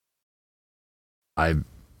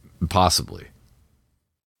 Possibly.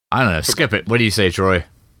 I don't know. Skip it. What do you say, Troy?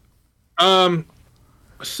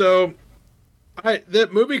 So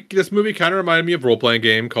this movie kind of reminded me of a role-playing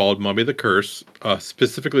game called Mummy the Curse,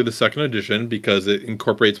 specifically the second edition, because it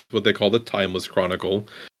incorporates what they call the Timeless Chronicle,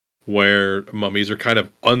 where mummies are kind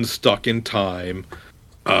of unstuck in time,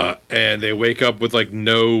 and they wake up with like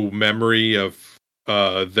no memory of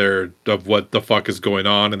what the fuck is going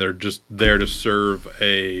on, and they're just there to serve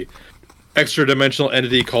a extra dimensional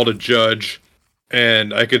entity called a judge.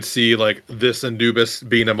 And I could see like this Anubis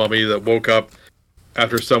being a mummy that woke up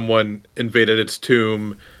after someone invaded its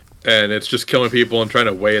tomb, and it's just killing people and trying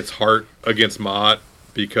to weigh its heart against Ma'at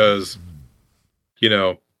because, you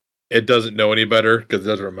know, it doesn't know any better because it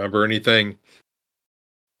doesn't remember anything.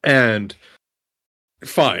 And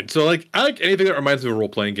fine. So like I like anything that reminds me of a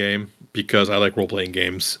role-playing game because I like role-playing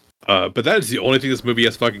games. But that is the only thing this movie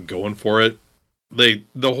has fucking going for it. The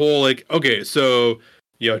whole like, okay, so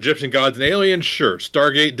Egyptian gods and aliens, sure.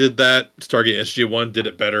 Stargate did that. Stargate SG-1 did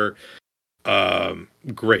it better.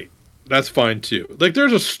 Great. That's fine too. Like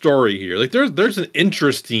there's a story here. Like there's an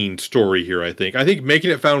interesting story here, I think. I think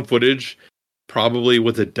making it found footage probably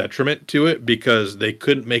was a detriment to it because they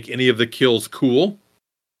couldn't make any of the kills cool.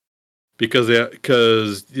 Because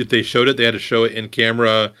if they showed it, they had to show it in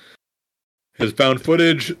camera as found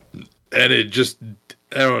footage, and it just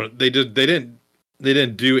I don't know, they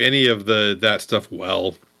didn't do any of that stuff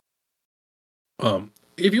well.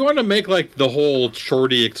 If you want to make like the whole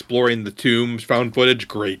shorty exploring the tombs found footage,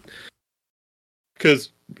 great.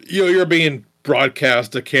 Because you're being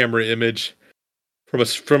broadcast a camera image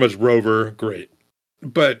from a rover, great.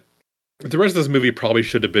 But the rest of this movie probably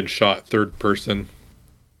should have been shot third person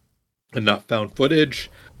and not found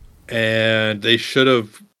footage. And they should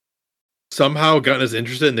have somehow gotten us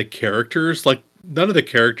interested in the characters. Like none of the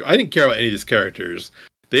characters, I didn't care about any of these characters.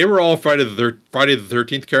 They were all Friday the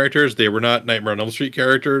 13th characters. They were not Nightmare on Elm Street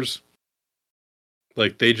characters.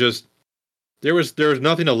 Like they just there was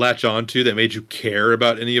nothing to latch on to that made you care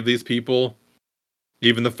about any of these people.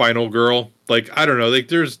 Even the final girl. Like I don't know.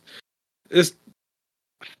 Like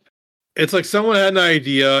it's like someone had an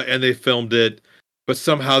idea and they filmed it, but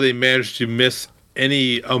somehow they managed to miss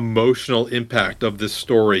any emotional impact of this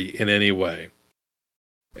story in any way.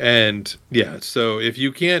 And yeah, so if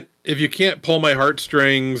you can't pull my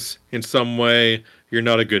heartstrings in some way, you're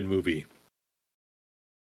not a good movie.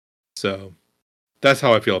 So that's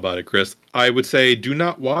how I feel about it, Chris. I would say do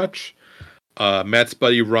not watch. Matt's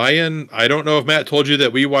buddy Ryan. I don't know if Matt told you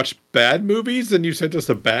that we watch bad movies and you sent us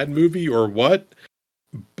a bad movie or what.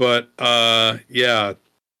 But yeah.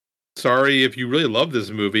 Sorry if you really love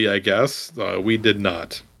this movie, I guess. We did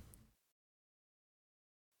not.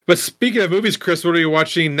 But speaking of movies, Chris, what are you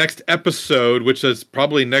watching next episode, which is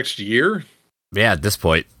probably next year? Yeah, at this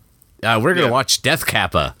point. We're going to watch Death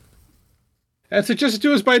Kappa. That's suggested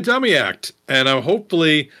to us by Dummy Act. And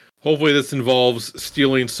hopefully this involves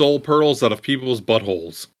stealing soul pearls out of people's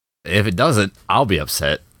buttholes. If it doesn't, I'll be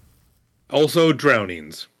upset. Also,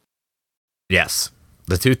 drownings. Yes.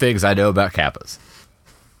 The two things I know about Kappas.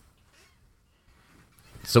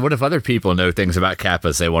 So what if other people know things about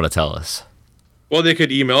Kappas they want to tell us? Well, they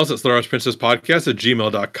could email us at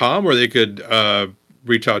slaughterhouseprincesspodcast@gmail.com, or they could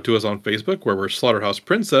reach out to us on Facebook, where we're Slaughterhouse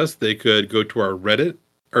Princess. They could go to our Reddit,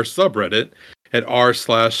 or subreddit, at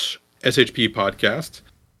r/SHP podcast,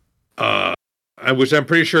 which I'm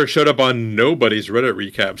pretty sure showed up on nobody's Reddit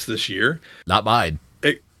recaps this year. Not mine.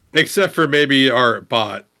 Except for maybe our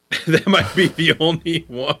bot. That might be the only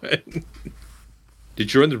one.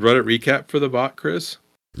 Did you run the Reddit recap for the bot, Chris?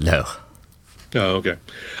 No. Oh, okay.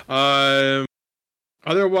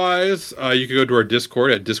 Otherwise, you can go to our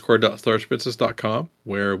Discord at discord.slaughterhouseprincess.com,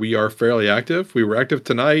 where we are fairly active. We were active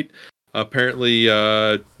tonight. Apparently,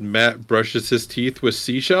 Matt brushes his teeth with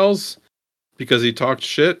seashells because he talked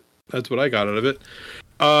shit. That's what I got out of it.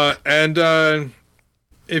 And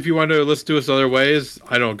if you want to listen to us other ways,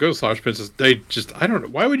 I don't go to Princess. I don't know.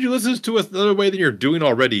 Why would you listen to us the other way than you're doing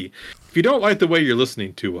already? If you don't like the way you're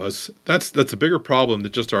listening to us, that's a bigger problem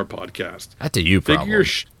than just our podcast. That's a you problem.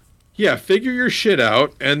 Figure your shit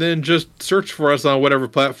out, and then just search for us on whatever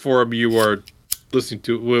platform you are listening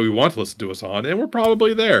to, where we want to listen to us on, and we're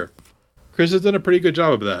probably there. Chris has done a pretty good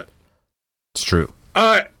job of that. It's true.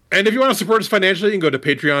 And if you want to support us financially, you can go to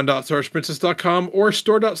patreon.slaughterhouseprincess.com or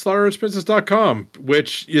store.slaughterhouseprincess.com,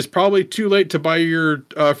 which is probably too late to buy your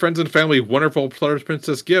friends and family wonderful Slaughterhouse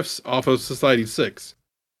Princess gifts off of Society 6.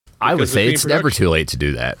 I would say it's never too late to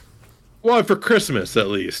do that. Well, for Christmas, at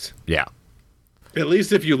least. Yeah. At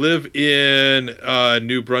least if you live in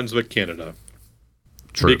New Brunswick, Canada.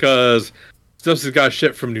 True. Because stuff has got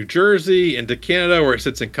shipped from New Jersey into Canada, where it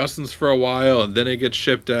sits in customs for a while, and then it gets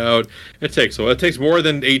shipped out. It takes more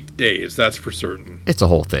than 8 days, that's for certain. It's a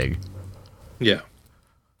whole thing. Yeah.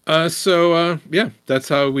 So that's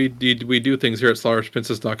how we do things here at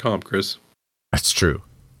slaughterhouseprincess.com, Chris. That's true.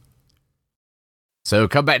 So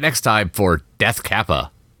come back next time for Death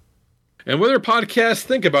Kappa. And whether podcasts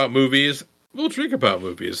think about movies, we'll drink about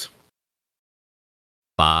movies.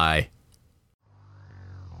 Bye.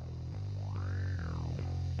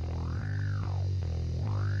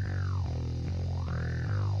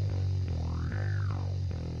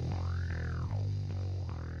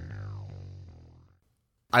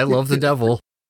 I love the devil.